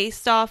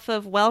 based off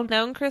of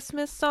well-known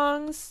Christmas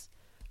songs,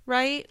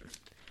 right?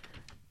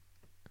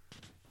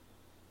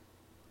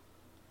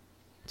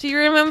 Do you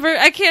remember?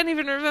 I can't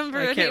even remember.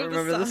 I can't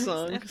remember the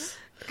songs.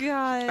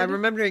 God. I'm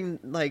remembering,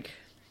 like,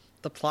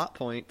 the plot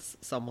points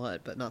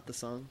somewhat, but not the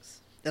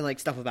songs. And, like,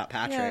 stuff about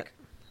Patrick.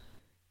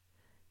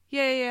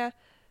 Yeah.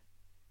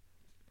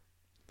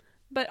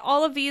 But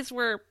all of these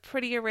were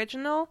pretty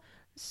original,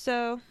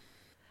 so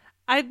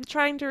I'm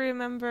trying to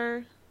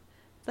remember,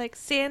 like,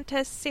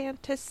 Santa,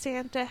 Santa,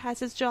 Santa has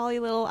his jolly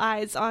little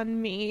eyes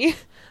on me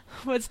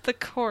was the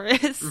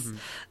chorus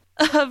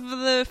of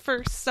the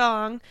first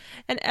song,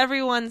 and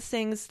everyone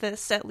sings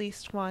this at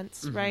least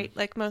once, right?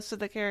 Like, most of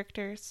the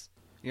characters.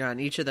 Yeah,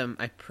 and each of them,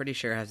 I'm pretty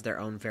sure, has their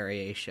own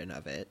variation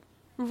of it.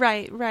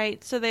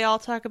 Right. So they all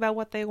talk about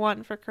what they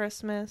want for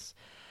Christmas.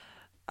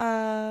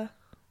 Mr.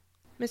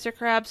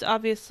 Krabs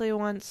obviously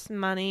wants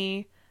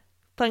money.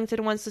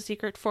 Plankton wants the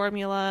secret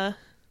formula.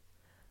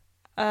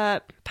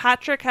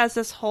 Patrick has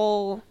this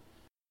whole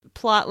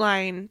plot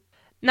line.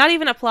 Not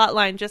even a plot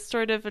line, just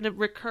sort of a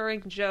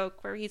recurring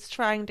joke where he's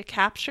trying to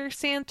capture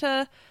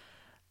Santa.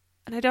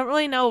 And I don't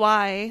really know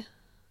why.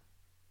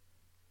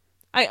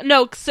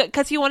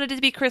 Because he wanted it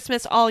to be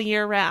Christmas all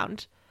year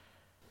round.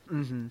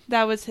 Mm-hmm.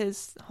 That was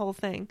his whole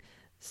thing.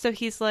 So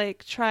he's,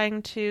 like,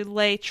 trying to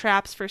lay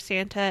traps for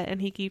Santa,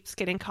 and he keeps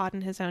getting caught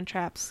in his own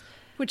traps.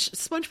 Which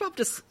SpongeBob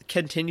just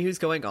continues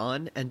going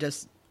on and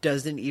just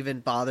doesn't even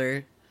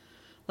bother.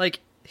 Like,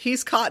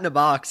 he's caught in a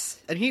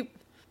box, and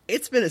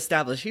it's been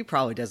established he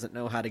probably doesn't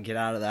know how to get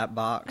out of that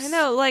box. I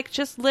know, like,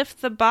 just lift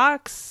the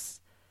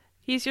box.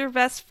 He's your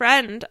best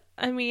friend.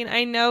 I mean,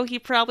 I know he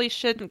probably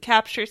shouldn't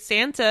capture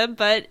Santa,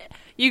 but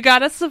you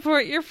gotta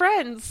support your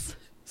friends.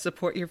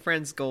 Support your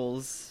friends'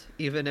 goals,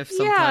 even if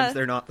sometimes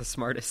they're not the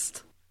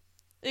smartest.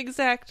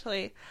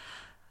 Exactly.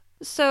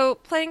 So,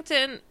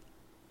 Plankton,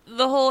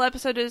 the whole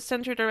episode is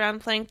centered around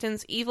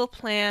Plankton's evil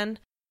plan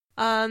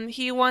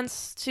He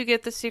wants to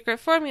get the secret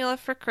formula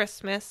for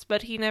Christmas,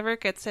 but he never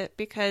gets it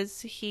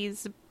because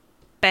he's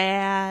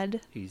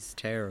bad. He's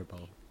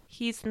terrible.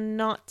 He's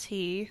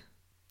naughty.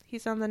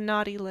 He's on the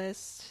naughty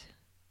list.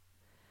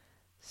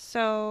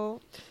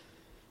 So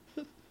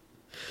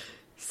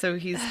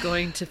he's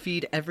going to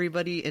feed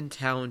everybody in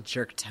town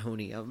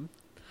jerktonium.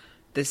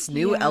 This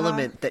new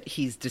element that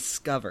he's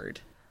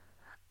discovered.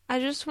 I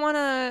just want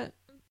to...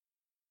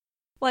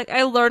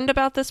 I learned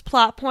about this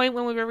plot point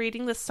when we were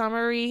reading the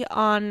summary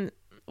on,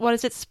 what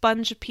is it,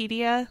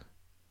 Spongepedia?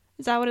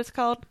 Is that what it's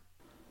called?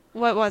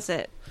 What was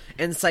it?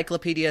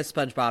 Encyclopedia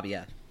SpongeBob,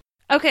 yeah.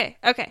 Okay,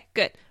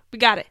 good. We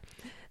got it.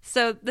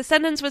 So the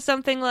sentence was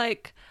something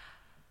like,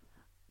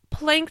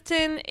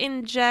 Plankton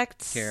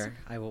injects... Here,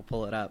 I will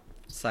pull it up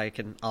so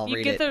I'll you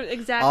read get it. The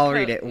exact I'll quote.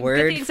 read it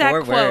word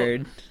for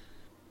word.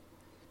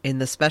 In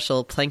the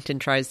special, Plankton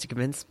tries to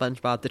convince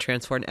SpongeBob to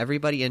transform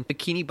everybody in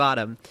Bikini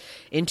Bottom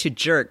into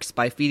jerks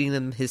by feeding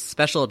them his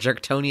special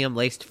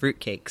jerktonium-laced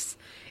fruitcakes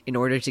in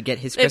order to get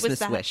his Christmas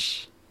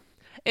wish.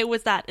 It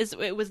was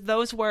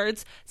those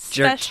words.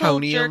 Special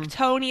Jerktonium.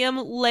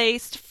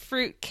 Jerktonium-laced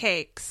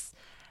fruitcakes.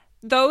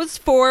 Those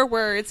 4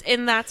 words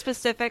in that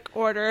specific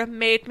order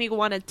made me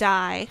want to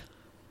die.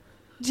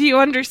 Do you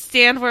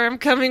understand where I'm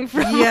coming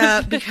from?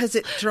 Yeah, because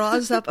it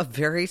draws up a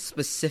very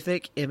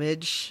specific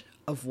image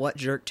of what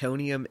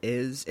jerktonium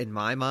is in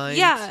my mind.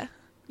 Yeah.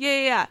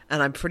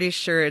 And I'm pretty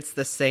sure it's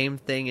the same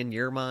thing in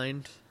your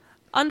mind.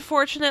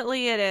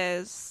 Unfortunately, it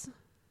is.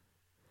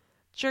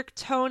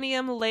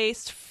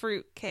 Jerktonium-laced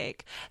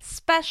fruitcake.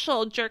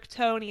 Special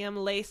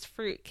jerktonium-laced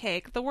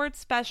fruitcake. The word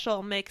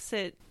special makes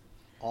it...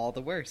 all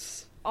the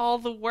worse. All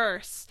the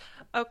worse.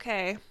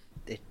 Okay.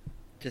 It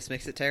just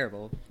makes it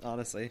terrible,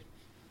 honestly.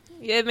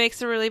 It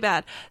makes it really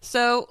bad.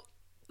 So,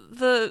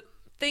 the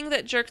thing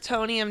that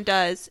jerktonium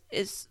does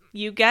is,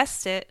 you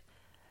guessed it,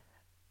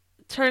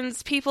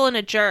 turns people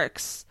into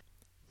jerks.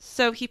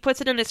 So he puts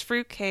it in his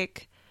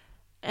fruitcake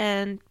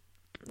and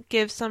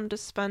gives some to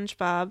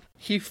SpongeBob.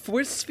 He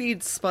force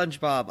feeds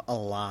SpongeBob a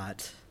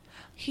lot.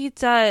 He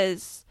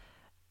does.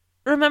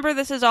 Remember,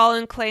 this is all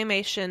in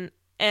claymation,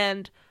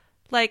 and,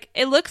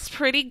 it looks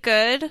pretty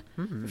good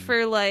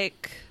for, a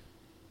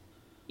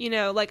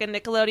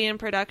Nickelodeon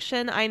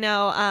production. I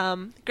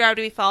know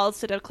Gravity Falls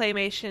did a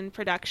claymation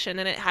production,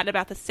 and it had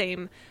about the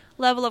same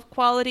level of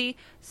quality.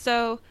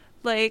 So,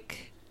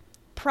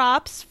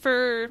 props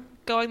for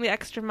going the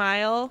extra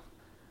mile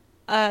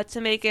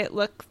to make it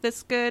look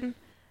this good.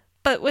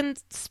 But when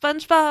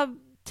SpongeBob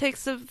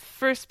takes the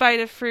first bite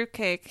of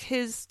fruitcake,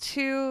 his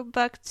 2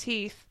 buck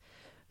teeth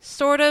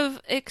sort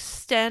of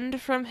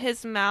extend from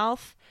his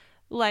mouth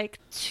like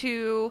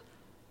 2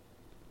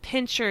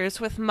 pinchers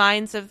with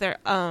minds of their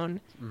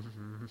own.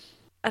 Mm-hmm.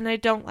 And I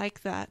don't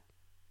like that.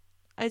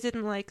 I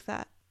didn't like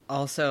that.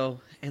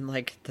 Also, in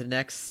the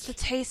next... The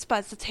taste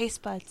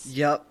buds.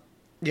 Yep.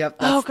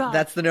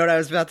 That's the note I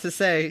was about to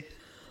say.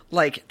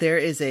 There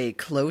is a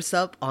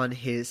close-up on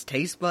his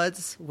taste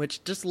buds,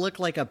 which just look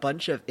like a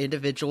bunch of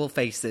individual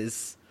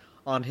faces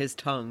on his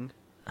tongue.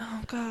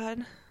 Oh,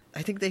 God.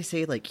 I think they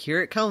say,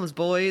 here it comes,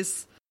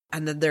 boys.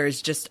 And then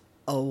there's just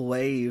a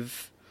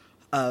wave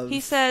of... He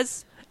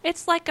says,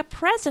 it's like a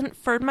present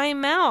for my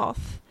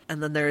mouth.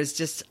 And then there's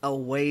just a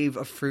wave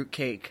of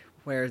fruitcake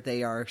where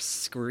they are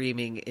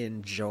screaming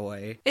in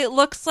joy. It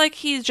looks like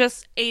he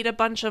just ate a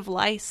bunch of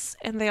lice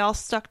and they all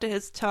stuck to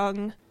his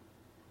tongue.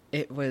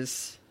 It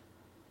was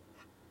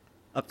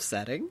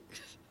upsetting,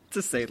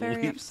 to say the least.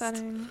 Very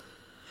upsetting.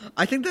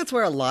 I think that's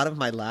where a lot of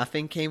my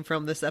laughing came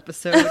from this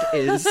episode,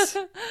 is...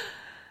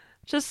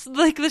 just,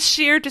 the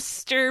sheer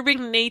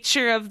disturbing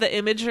nature of the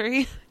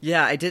imagery.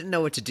 Yeah, I didn't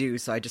know what to do,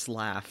 so I just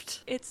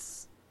laughed.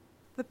 It's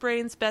the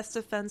brain's best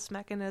defense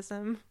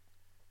mechanism.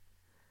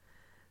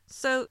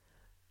 So,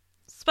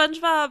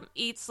 SpongeBob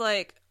eats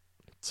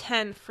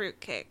 10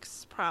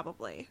 fruitcakes,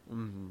 probably.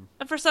 Mm-hmm.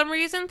 And for some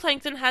reason,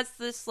 Plankton has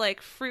this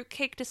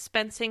fruitcake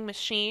dispensing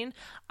machine.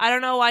 I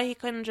don't know why he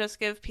couldn't just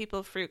give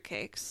people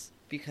fruitcakes.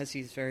 Because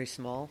he's very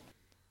small.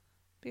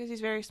 Because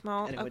he's very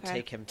small? And it would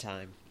take him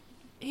time.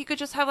 He could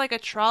just have a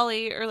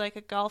trolley or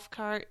a golf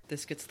cart.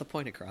 This gets the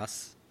point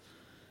across.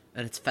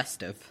 And it's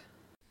festive.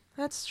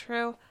 That's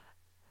true.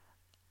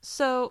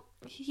 So,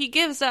 he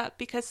gives up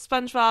because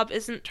SpongeBob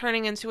isn't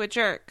turning into a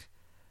jerk.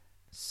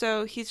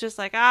 So, he's just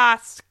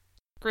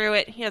screw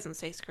it. He doesn't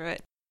say screw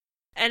it.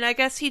 And I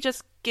guess he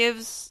just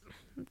gives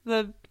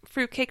the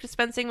fruitcake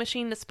dispensing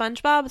machine to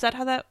SpongeBob. Is that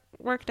how that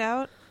worked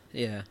out?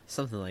 Yeah,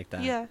 something like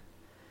that.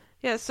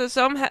 Yeah, so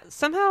somehow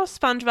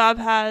SpongeBob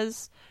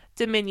has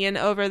dominion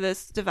over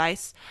this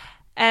device.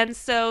 And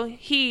so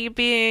he,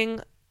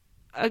 being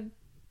a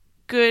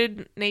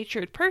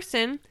good-natured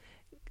person,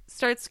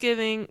 starts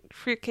giving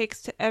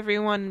fruitcakes to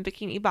everyone in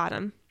Bikini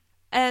Bottom.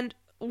 And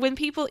when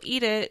people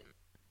eat it,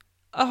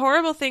 a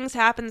horrible thing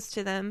happens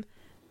to them.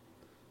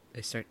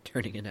 They start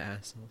turning into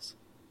assholes.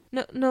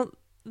 No,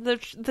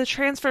 the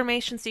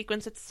transformation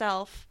sequence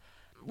itself,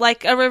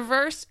 like a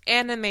reverse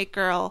anime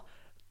girl,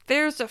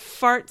 there's a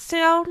fart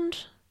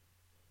sound.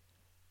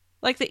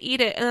 They eat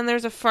it, and then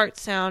there's a fart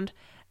sound,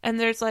 and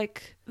there's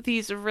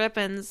these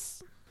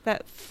ribbons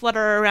that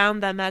flutter around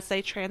them as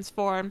they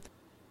transform.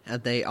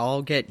 And they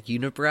all get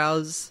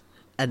unibrows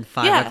and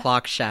 5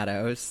 o'clock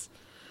shadows.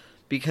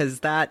 Because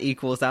that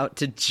equals out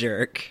to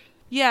jerk.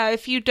 Yeah,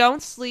 if you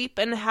don't sleep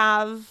and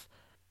have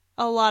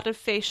a lot of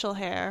facial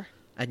hair.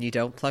 And you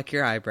don't pluck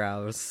your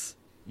eyebrows,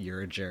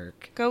 you're a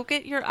jerk. Go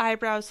get your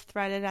eyebrows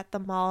threaded at the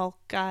mall,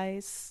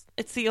 guys.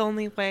 It's the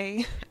only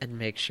way. And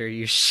make sure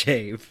you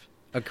shave,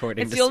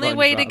 according to SpongeBob. It's the only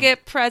way to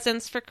get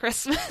presents for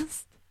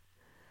Christmas.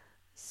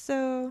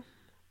 So,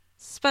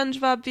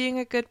 SpongeBob, being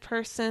a good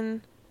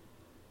person,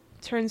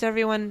 turns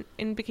everyone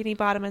in Bikini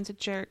Bottom into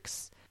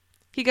jerks.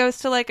 He goes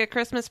to, like, a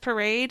Christmas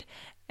parade,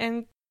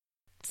 and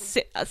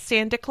a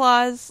Santa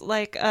Claus,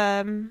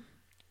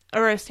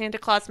 or a Santa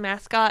Claus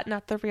mascot,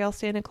 not the real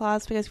Santa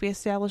Claus, because we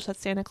established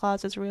that Santa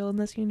Claus is real in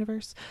this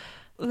universe.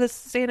 This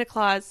Santa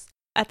Claus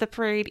at the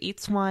parade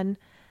eats one,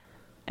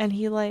 and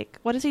he, like,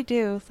 what does he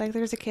do? Like,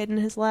 there's a kid in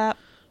his lap.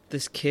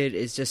 This kid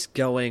is just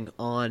going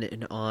on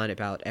and on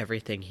about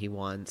everything he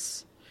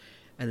wants.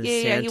 And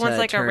Santa he wants,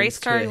 like, a race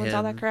car, he wants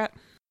all that crap.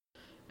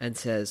 And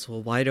says,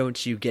 well, why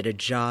don't you get a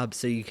job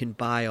so you can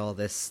buy all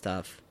this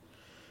stuff?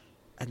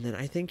 And then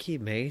I think he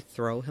may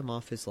throw him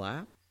off his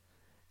lap.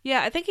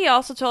 Yeah, I think he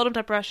also told him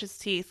to brush his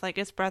teeth, like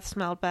his breath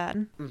smelled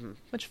bad. Mm-hmm.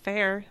 Which,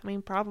 fair. I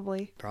mean,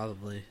 probably.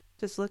 Probably.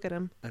 Just look at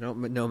him. I don't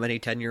know many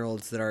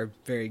 10-year-olds that are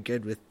very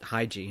good with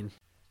hygiene.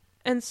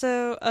 And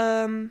so,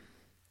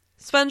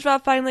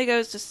 SpongeBob finally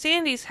goes to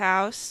Sandy's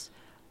house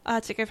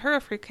to give her a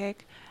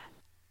fruitcake.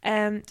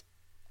 And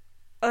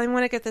I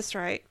want to get this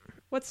right.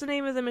 What's the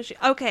name of the machine?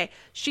 Okay,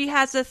 she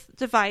has a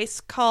device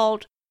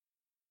called,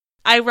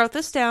 I wrote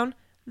this down,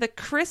 the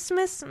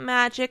Christmas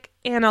Magic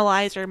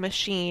Analyzer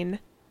Machine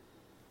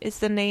is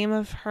the name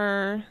of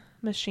her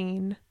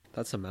machine.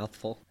 That's a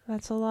mouthful.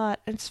 That's a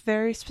lot. It's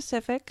very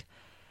specific.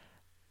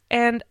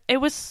 And it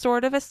was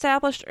sort of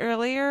established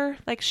earlier,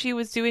 like she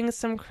was doing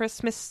some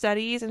Christmas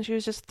studies and she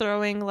was just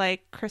throwing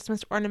like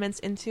Christmas ornaments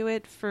into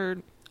it for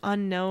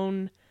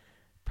unknown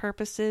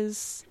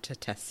purposes. To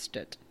test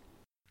it.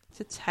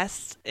 To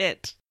test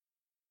it.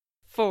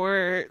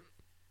 For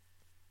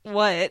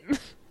what?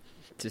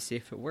 To see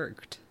if it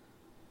worked.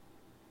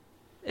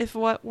 If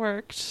what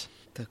worked?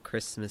 The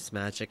Christmas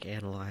Magic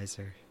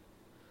Analyzer.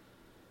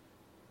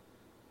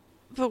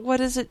 But what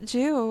does it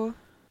do?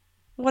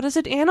 What is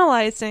it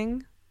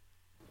analyzing?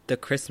 The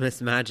Christmas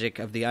magic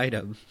of the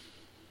item.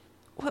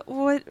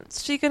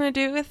 What's she gonna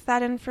do with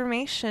that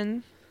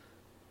information?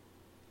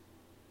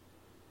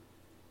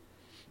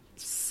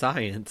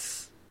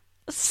 Science.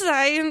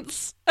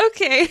 Science.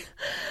 Okay.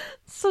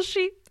 So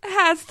she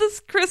has this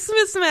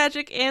Christmas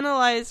magic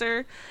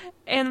analyzer,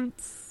 and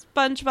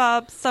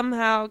SpongeBob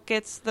somehow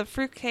gets the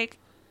fruitcake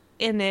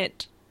in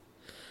it.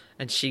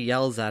 And she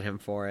yells at him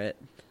for it.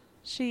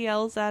 She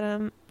yells at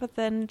him, but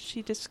then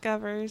she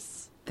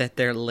discovers that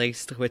they're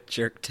laced with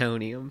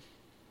jerktonium.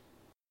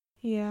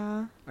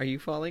 Yeah. Are you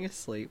falling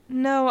asleep?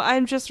 No,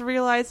 I'm just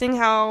realizing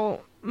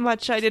how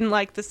much I didn't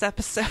like this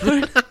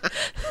episode.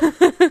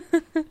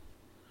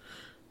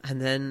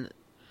 And then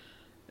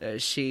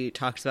she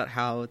talks about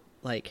how,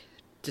 like,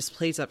 just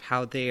plays up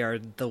how they are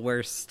the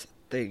worst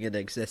thing in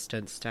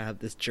existence to have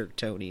this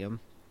jerktonium.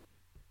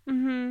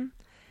 Mm-hmm.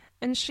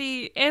 And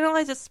she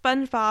analyzes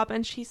SpongeBob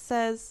and she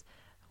says,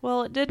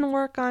 well, it didn't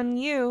work on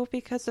you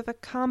because of a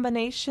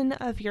combination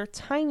of your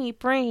tiny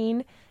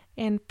brain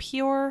and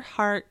pure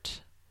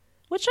heart.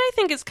 Which I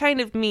think is kind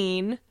of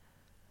mean.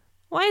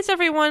 Why is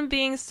everyone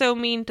being so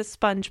mean to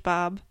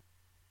SpongeBob?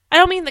 I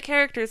don't mean the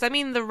characters, I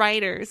mean the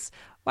writers.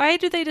 Why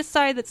do they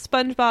decide that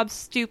SpongeBob's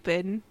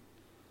stupid?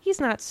 He's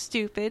not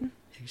stupid.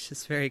 He's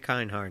just very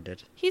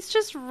kind-hearted. He's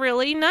just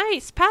really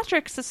nice.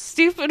 Patrick's a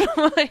stupid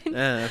one.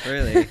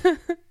 Really?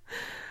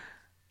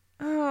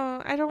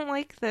 Oh, I don't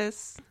like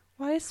this.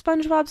 Why is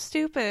SpongeBob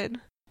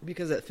stupid?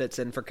 Because it fits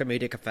in for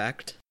comedic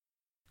effect.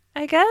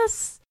 I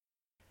guess.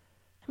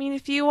 I mean,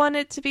 if you want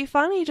it to be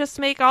funny, just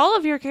make all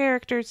of your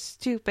characters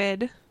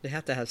stupid. They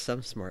have to have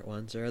some smart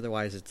ones, or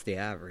otherwise it's the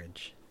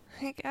average.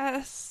 I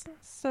guess.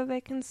 So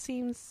they can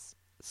seem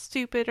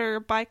stupider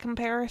by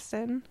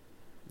comparison.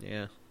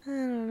 Yeah. I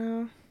don't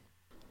know.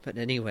 But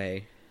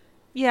anyway.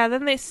 Yeah,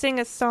 then they sing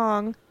a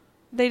song.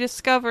 They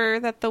discover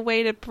that the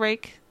way to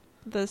break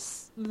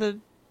the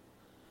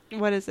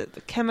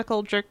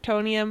chemical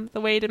jerktonium,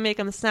 the way to make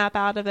them snap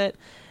out of it,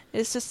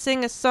 is to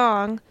sing a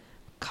song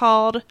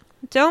called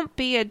Don't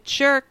Be a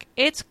Jerk,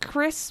 It's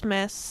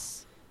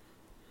Christmas.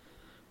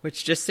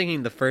 Which, just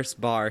singing the first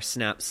bar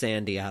snapped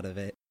Sandy out of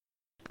it.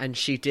 And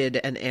she did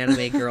an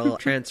anime girl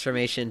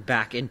transformation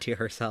back into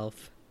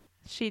herself.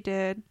 She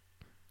did.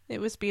 It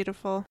was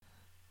beautiful.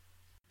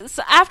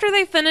 So after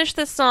they finish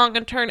this song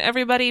and turn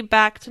everybody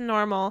back to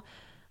normal,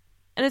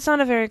 and it's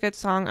not a very good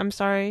song, I'm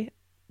sorry.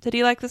 Did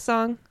you like the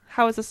song?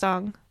 How was the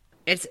song?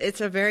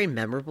 It's a very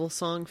memorable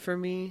song for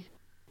me,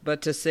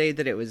 but to say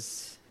that it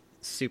was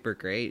super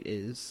great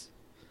it's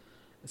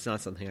not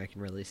something I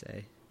can really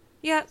say.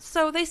 Yeah,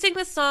 so they sing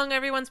this song,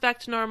 everyone's back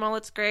to normal,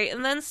 it's great,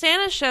 and then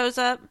Santa shows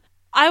up.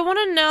 I want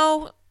to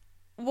know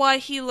why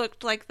he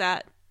looked like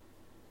that.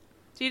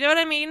 Do you know what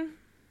I mean?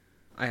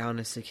 I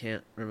honestly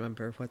can't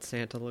remember what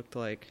Santa looked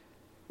like.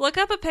 Look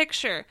up a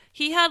picture.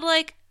 He had,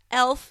 like,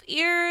 elf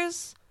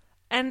ears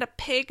and a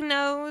pig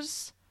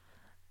nose,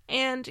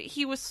 and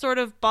he was sort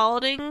of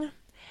balding.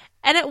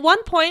 And at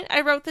one point,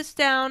 I wrote this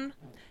down,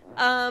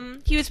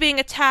 he was being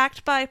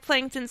attacked by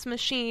Plankton's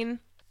machine,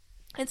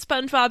 and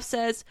SpongeBob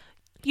says,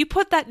 "You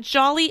put that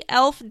jolly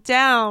elf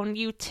down,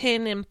 you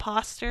tin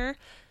imposter."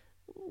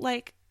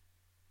 Like,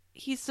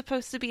 he's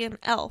supposed to be an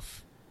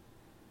elf.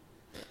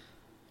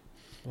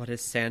 What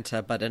is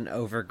Santa but an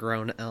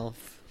overgrown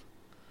elf?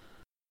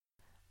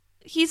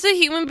 He's a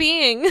human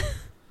being.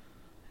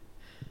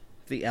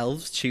 The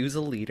elves choose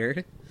a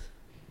leader.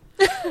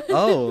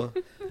 Oh.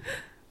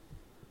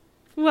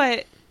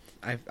 What?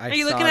 I Are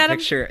you saw looking a at him?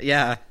 picture.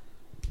 Yeah.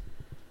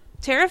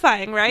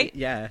 Terrifying, right?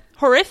 Yeah.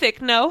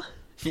 Horrific, no?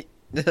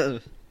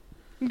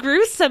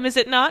 Gruesome, is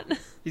it not?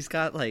 He's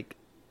got, like,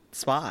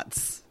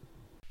 spots.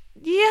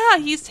 Yeah,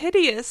 he's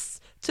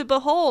hideous to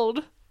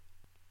behold.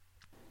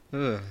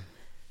 Ugh.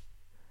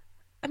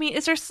 I mean,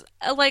 is there,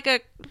 like, a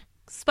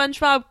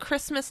SpongeBob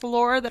Christmas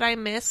lore that I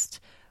missed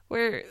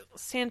where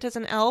Santa's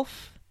an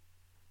elf?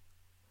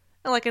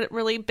 Like a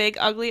really big,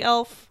 ugly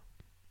elf?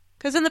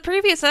 Because in the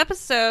previous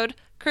episode,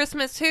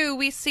 Christmas Who,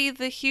 we see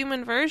the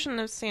human version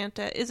of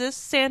Santa. Is this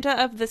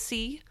Santa of the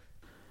Sea?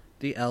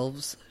 The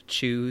elves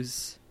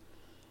choose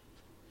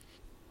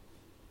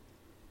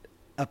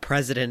a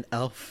president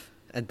elf,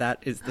 and that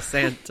is the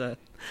Santa.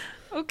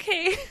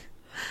 Okay.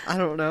 I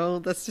don't know.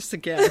 That's just a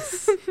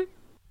guess.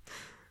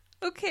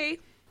 Okay.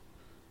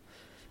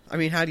 I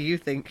mean, how do you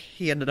think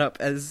he ended up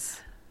as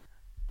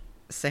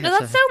Santa? No,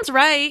 that sounds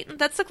right.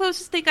 That's the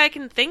closest thing I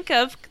can think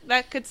of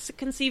that could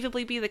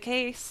conceivably be the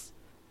case.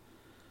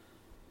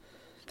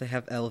 They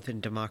have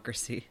elven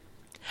democracy.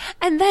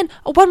 And then,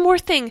 one more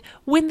thing.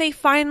 When they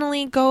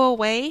finally go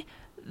away,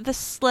 the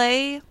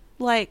sleigh,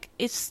 like,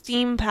 is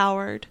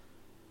steam-powered.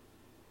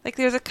 Like,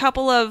 there's a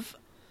couple of,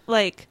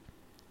 like,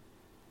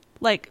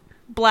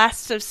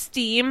 blasts of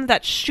steam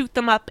that shoot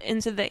them up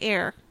into the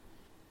air.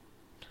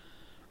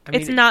 I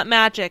mean, it's not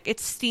magic,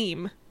 it's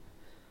steam.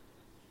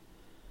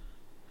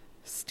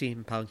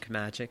 Steampunk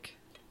magic.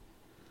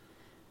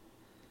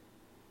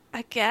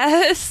 I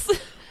guess.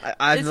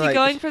 Is he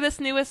going for this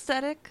new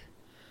aesthetic?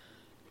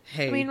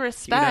 Hey, I mean,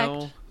 respect. You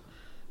know,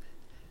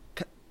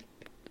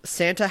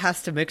 Santa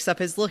has to mix up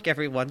his look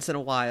every once in a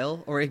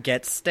while, or it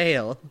gets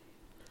stale.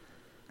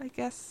 I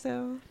guess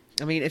so.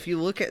 I mean, if you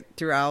look at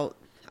throughout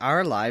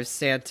our lives,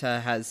 Santa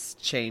has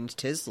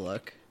changed his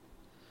look.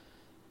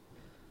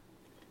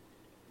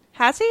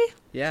 Has he?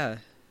 Yeah.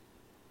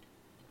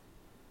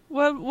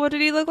 What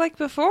did he look like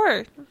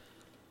before?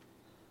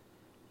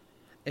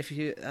 If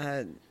you,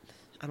 I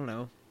don't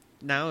know.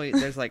 Now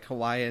there's like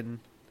Hawaiian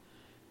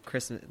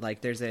Christmas,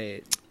 like there's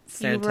a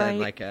Santa in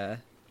like a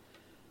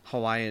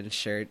Hawaiian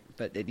shirt,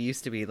 but it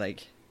used to be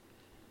like,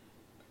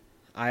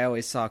 I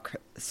always saw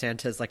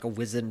Santa as like a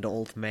wizened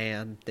old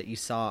man that you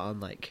saw on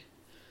like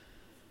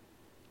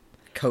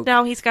Coke.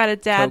 Now he's got a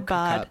dad Coke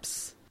bod.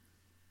 Cups.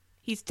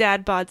 He's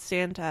dad bod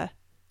Santa.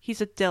 He's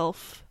a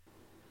DILF.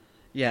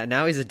 Yeah,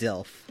 now he's a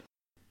DILF.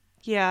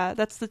 Yeah,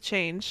 that's the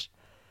change.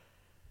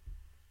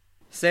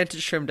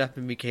 Santa trimmed up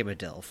and became a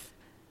DILF.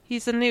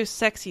 He's a new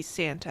sexy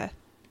Santa.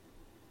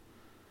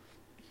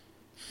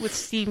 With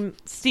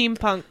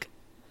steampunk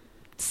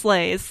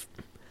sleighs.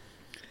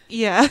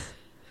 Yeah.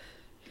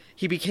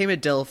 He became a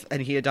DILF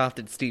and he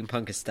adopted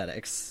steampunk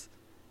aesthetics.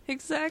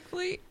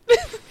 Exactly.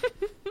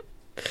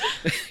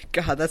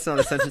 God, that's not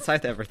a sentence I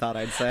ever thought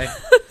I'd say.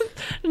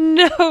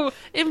 No,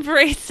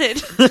 embrace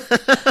it.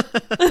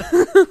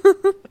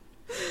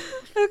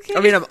 Okay. I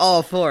mean, I'm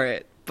all for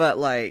it, but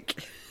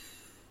like...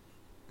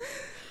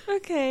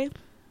 Okay.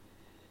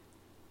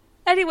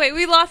 Anyway,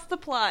 we lost the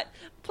plot.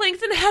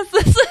 Plankton has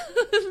this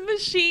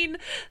machine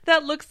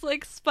that looks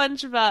like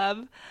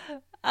SpongeBob.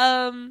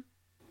 And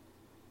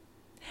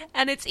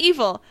it's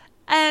evil.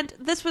 And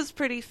this was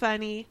pretty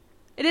funny.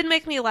 It didn't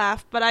make me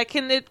laugh, but I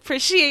can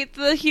appreciate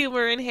the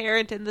humor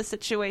inherent in the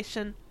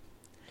situation.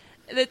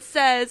 It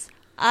says,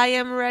 "I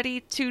am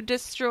ready to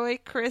destroy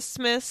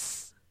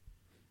Christmas."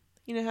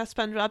 You know how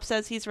SpongeBob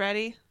says he's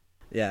ready?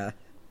 Yeah.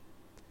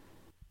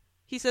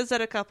 He says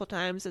that a couple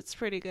times. It's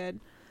pretty good.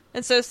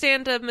 And so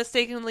Santa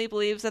mistakenly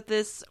believes that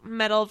this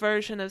metal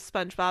version of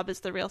SpongeBob is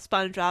the real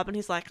SpongeBob, and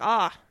he's like,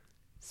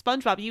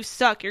 SpongeBob, you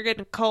suck. You're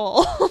getting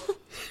coal.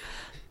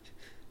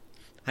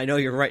 I know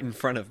you're right in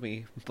front of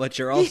me, but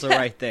you're also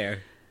right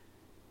there.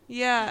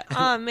 Yeah.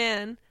 Aw,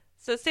 man.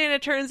 So Santa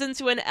turns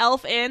into an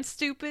elf and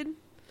stupid?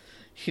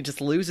 He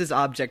just loses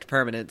object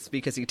permanence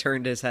because he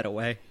turned his head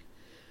away.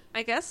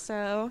 I guess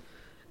so.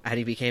 And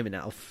he became an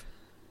elf.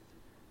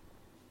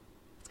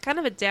 It's kind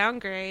of a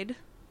downgrade.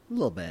 A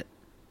little bit.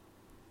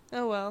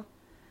 Oh, well.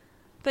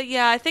 But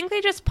yeah, I think they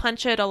just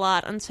punch it a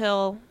lot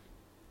until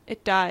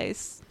it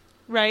dies.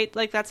 Right?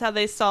 Like, that's how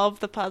they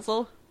solve the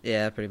puzzle.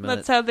 Yeah, pretty much.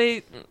 That's how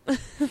they...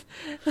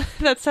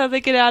 that's how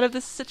they get out of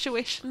this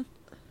situation.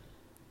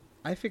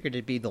 I figured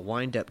it'd be the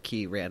wind-up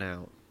key ran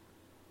out.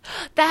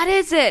 That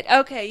is it!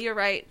 Okay, you're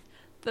right.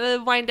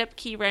 The wind-up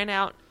key ran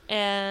out,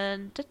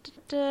 And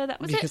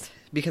that was it.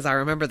 Because I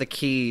remember the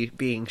key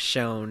being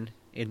shown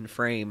in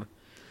frame.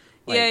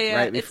 Yeah.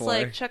 Right it's before.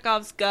 like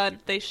Chekhov's gun.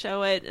 They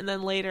show it, and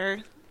then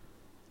later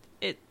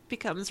it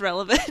becomes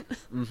relevant.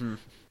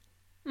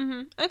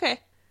 Okay.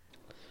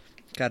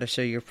 Gotta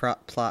show your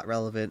plot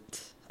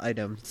relevant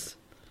items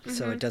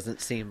so it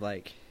doesn't seem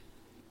like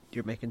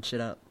you're making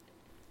shit up.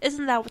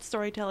 Isn't that what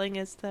storytelling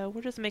is, though?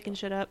 We're just making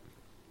shit up.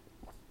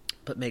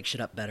 But make shit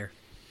up better.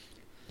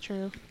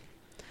 True.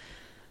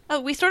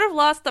 Oh, we sort of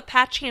lost the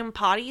Patchy and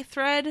Potty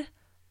thread,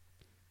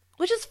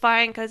 which is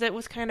fine because it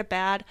was kind of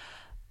bad.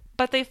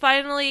 But they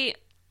finally,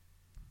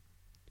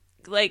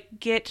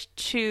 get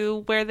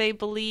to where they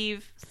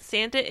believe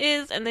Santa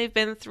is, and they've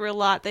been through a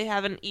lot. They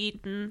haven't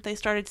eaten. They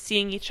started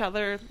seeing each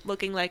other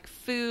looking like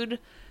food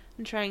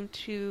and trying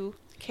to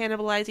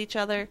cannibalize each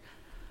other.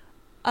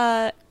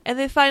 And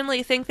they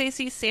finally think they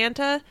see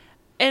Santa,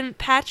 and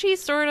Patchy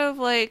sort of,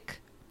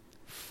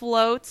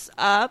 floats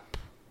up,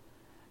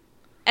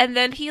 and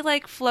then he,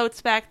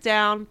 floats back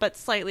down, but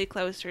slightly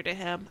closer to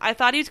him. I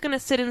thought he was going to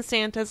sit in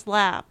Santa's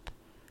lap,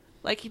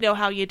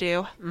 how you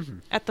do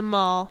at the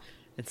mall.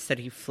 Instead,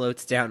 he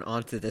floats down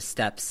onto the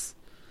steps,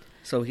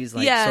 so he's,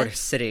 sort of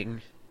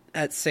sitting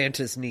at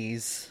Santa's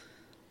knees.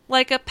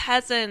 Like a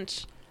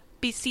peasant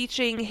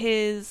beseeching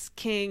his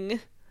king.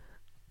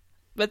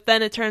 But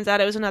then it turns out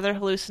it was another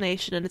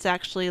hallucination, and it's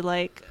actually,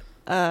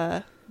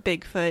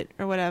 Bigfoot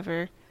or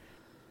whatever.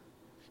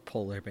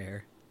 Polar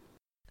bear.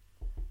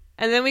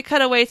 And then we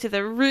cut away to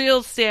the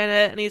real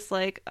Santa, and he's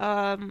like,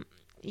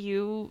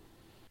 you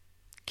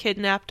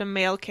kidnapped a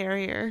mail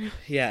carrier.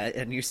 Yeah,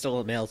 and you stole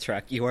a mail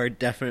truck. You are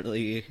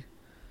definitely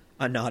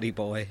a naughty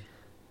boy.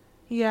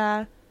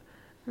 Yeah.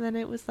 And then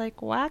it was like,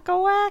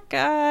 wacka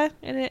wacka,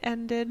 and it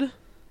ended.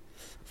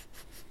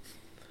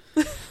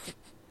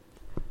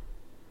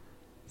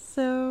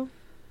 So,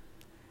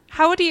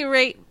 how would you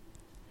rate...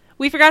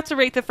 We forgot to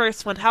rate the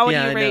first one. How would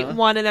you rate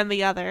one and then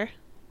the other?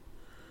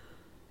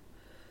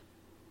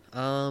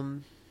 I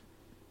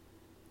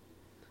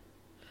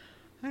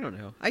don't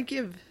know. I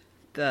give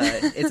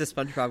the It's a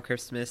SpongeBob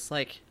Christmas,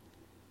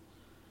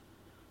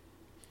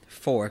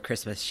 4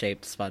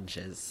 Christmas-shaped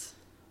sponges.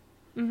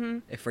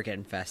 If we're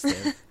getting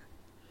festive.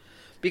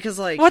 Because,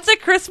 What's a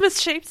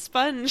Christmas-shaped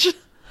sponge?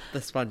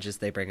 The sponges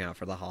they bring out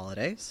for the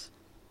holidays.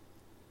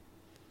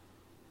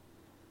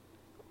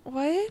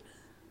 What?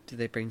 Do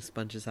they bring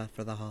sponges out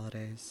for the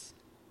holidays?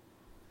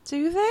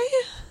 Do they?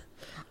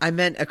 I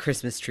meant a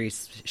Christmas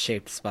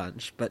tree-shaped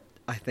sponge, but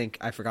I think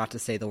I forgot to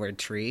say the word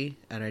tree,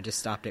 and I just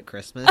stopped at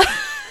Christmas. Okay.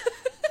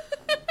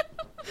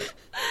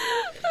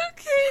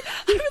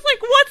 I was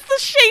like, what's the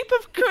shape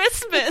of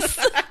Christmas?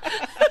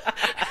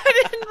 I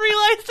didn't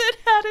realize it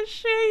had a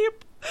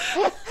shape.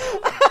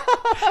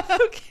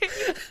 Okay.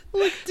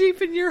 Look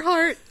deep in your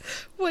heart.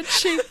 What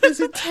shape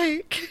does it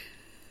take?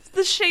 It's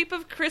The Shape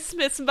of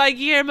Christmas by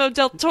Guillermo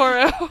del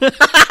Toro.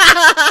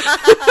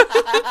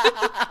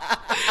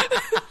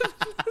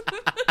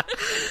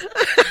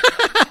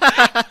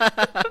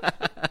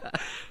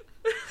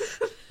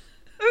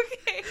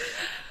 Okay.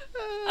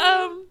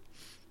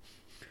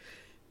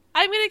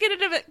 I'm gonna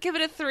give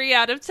it a 3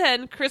 out of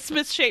 10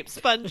 Christmas-shaped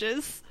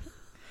sponges.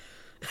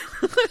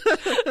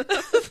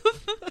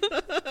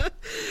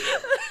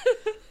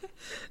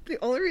 The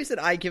only reason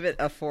I give it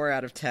a 4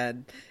 out of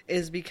 10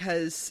 is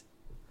because,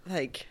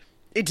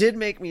 it did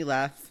make me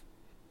laugh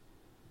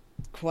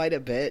quite a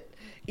bit.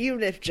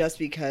 Even if just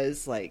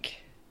because,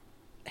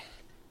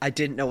 I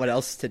didn't know what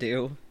else to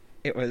do.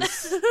 It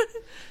was...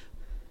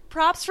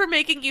 Props for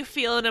making you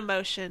feel an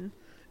emotion.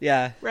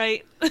 Yeah.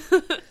 Right?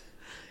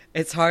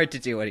 It's hard to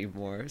do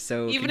anymore,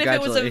 so even if it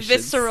was a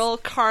visceral,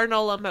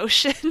 carnal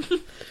emotion.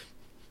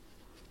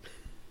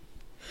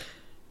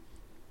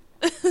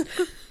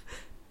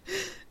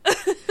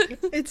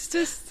 It's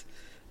just...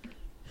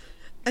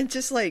 And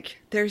just,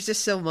 there's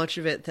just so much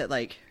of it that,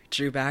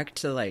 drew back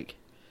to,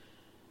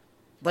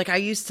 I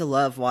used to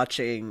love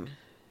watching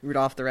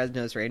Rudolph the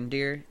Red-Nosed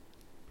Reindeer.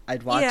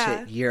 I'd watch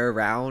it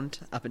year-round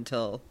up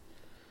until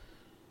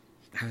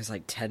I was,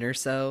 10 or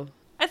so.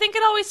 I think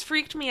it always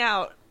freaked me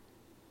out.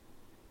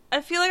 I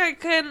feel like I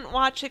couldn't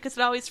watch it because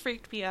it always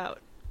freaked me out.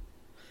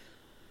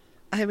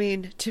 I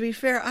mean, to be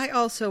fair, I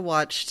also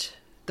watched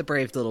The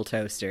Brave Little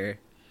Toaster.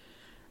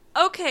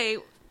 Okay.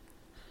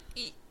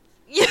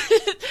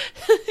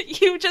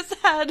 You just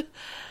had...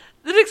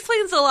 That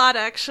explains a lot,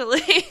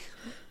 actually.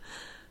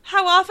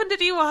 How often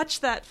did you watch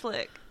that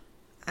flick?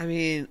 I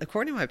mean,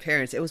 according to my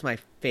parents, it was my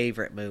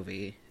favorite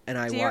movie, and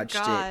I watched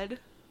it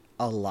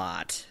a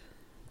lot.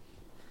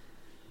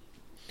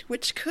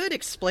 Which could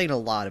explain a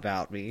lot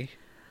about me.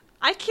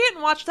 I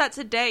can't watch that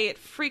today. It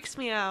freaks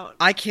me out.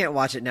 I can't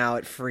watch it now.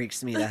 It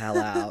freaks me the hell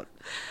out.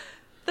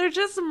 They're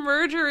just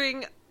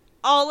murdering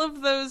all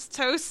of those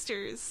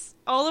toasters.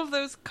 All of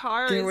those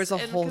cars. There was a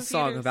whole computers.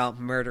 song about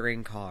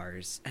murdering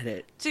cars, and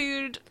it...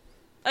 Dude,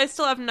 I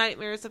still have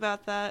nightmares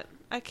about that.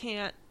 I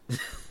can't.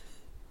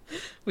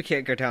 We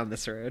can't go down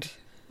this road.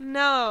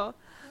 No.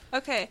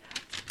 Okay.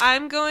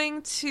 I'm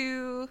going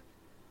to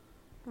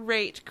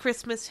rate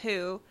Christmas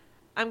Who.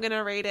 I'm going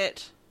to rate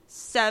it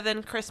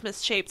 7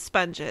 Christmas-shaped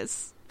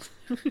sponges.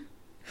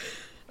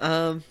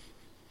 The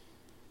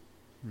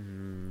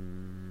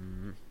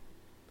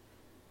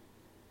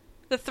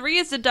 3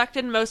 is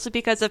deducted mostly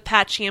because of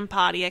Patchy and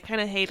Potty. I kind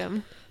of hate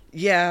them.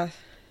 Yeah.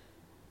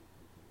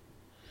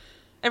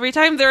 Every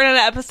time they're in an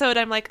episode,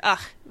 I'm like,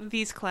 ugh,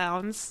 these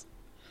clowns.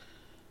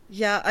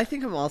 Yeah, I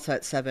think I'm also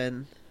at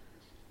 7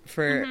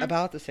 for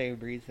about the same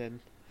reason.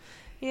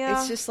 Yeah.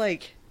 It's just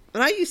like,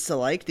 and I used to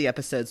like the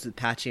episodes with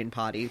Patchy and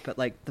Potty, but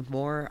like the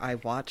more I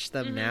watch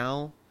them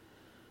now,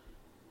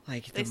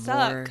 like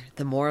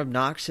the more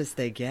obnoxious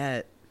they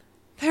get.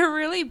 They're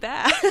really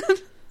bad.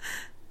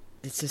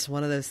 It's just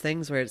one of those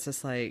things where it's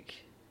just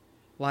like,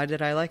 why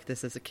did I like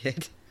this as a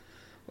kid?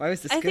 Why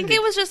was this I good? think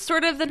it was just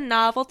sort of the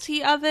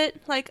novelty of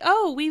it. Like,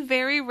 oh, we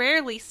very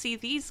rarely see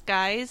these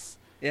guys.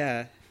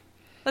 Yeah.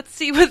 Let's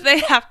see what they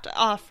have to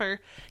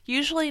offer.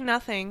 Usually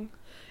nothing.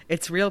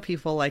 It's real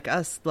people like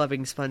us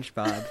loving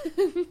SpongeBob.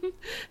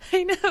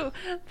 I know.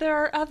 There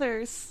are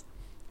others.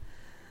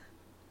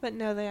 But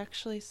no, they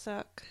actually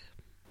suck.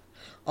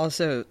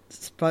 Also,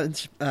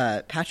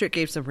 Patrick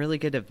gave some really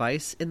good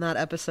advice in that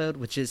episode,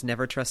 which is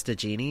never trust a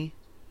genie.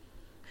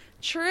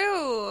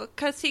 True,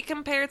 because he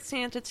compared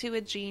Santa to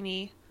a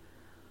genie.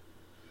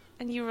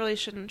 And you really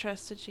shouldn't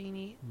trust a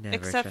genie. Never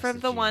Except for trust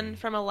a the genie. one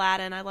from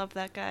Aladdin. I love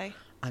that guy.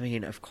 I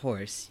mean, of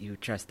course, you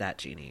trust that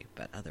genie,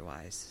 but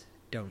otherwise,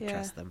 don't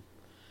trust them.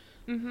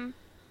 Mm-hmm.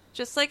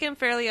 Just like in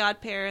Fairly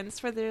Odd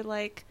Parents, where they're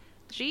like,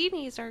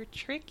 genies are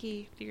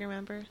tricky. Do you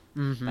remember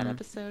that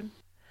episode?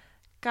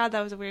 God,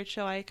 that was a weird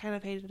show. I kind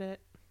of hated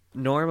it.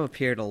 Norm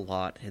appeared a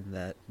lot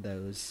in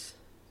those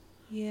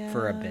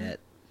for a bit.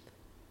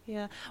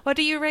 Yeah. What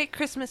do you rate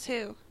Christmas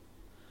Who?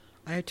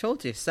 I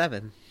told you,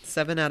 7.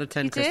 7 out of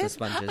 10 You Christmas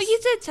did? sponges. Oh, you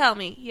did tell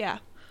me. Yeah.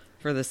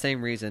 For the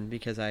same reason,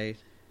 because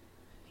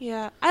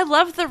Yeah. I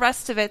love the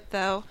rest of it,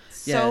 though.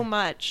 So Yeah.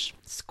 much.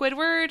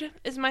 Squidward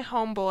is my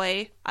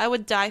homeboy. I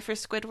would die for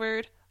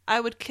Squidward. I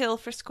would kill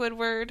for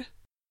Squidward.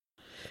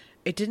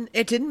 It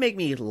didn't make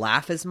me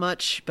laugh as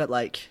much, but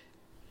like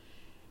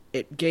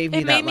it gave me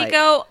It made that me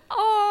go,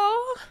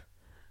 oh.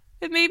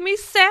 It made me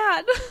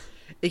sad.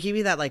 it gave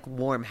me that like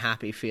warm,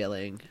 happy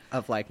feeling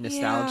of like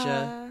nostalgia.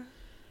 Yeah.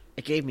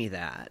 It gave me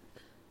that.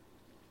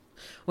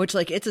 Which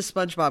like It's a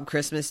SpongeBob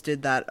Christmas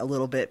did that a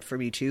little bit for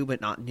me too, but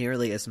not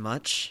nearly as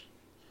much.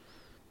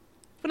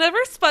 Whenever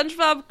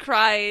SpongeBob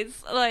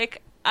cries,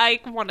 like, I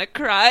want to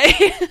cry.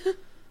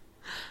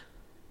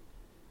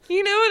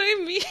 You know what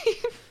I mean?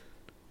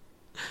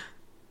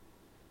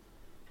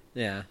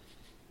 Yeah.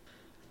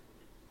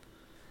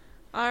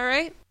 All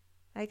right.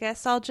 I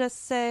guess I'll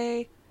just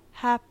say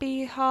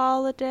happy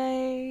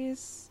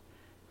holidays.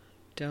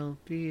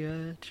 Don't be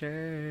a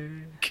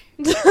jerk.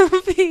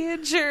 Don't be a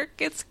jerk.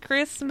 It's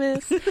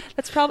Christmas. Is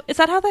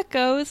that how that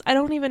goes? I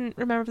don't even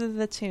remember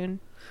the tune.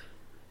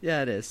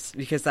 Yeah, it is,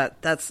 because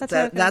that's the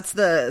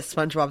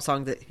SpongeBob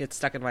song that gets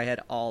stuck in my head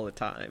all the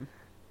time.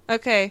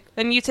 Okay,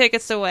 then you take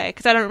us away,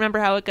 because I don't remember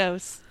how it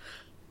goes.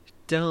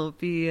 Don't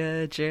be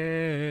a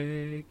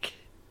jerk.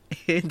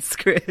 It's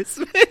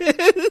Christmas.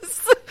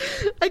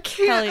 I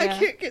can't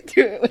get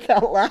to it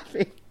without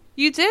laughing.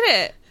 You did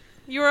it.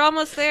 You were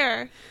almost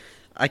there.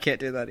 I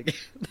can't do that again.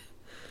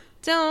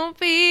 Don't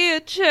be a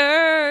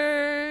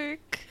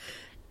jerk.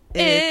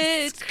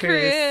 It's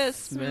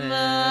Christmas.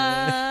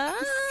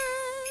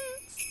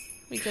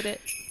 We did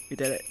it. We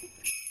did it.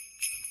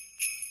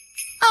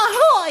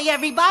 Ahoy,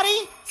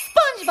 everybody!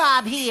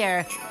 SpongeBob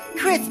here!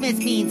 Christmas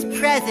means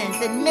presents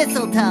and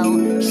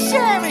mistletoe,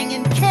 sharing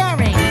and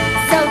caring.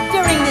 So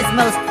during this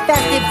most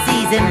festive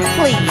season,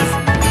 please,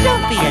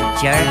 don't be a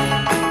jerk.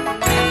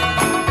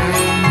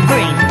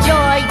 Bring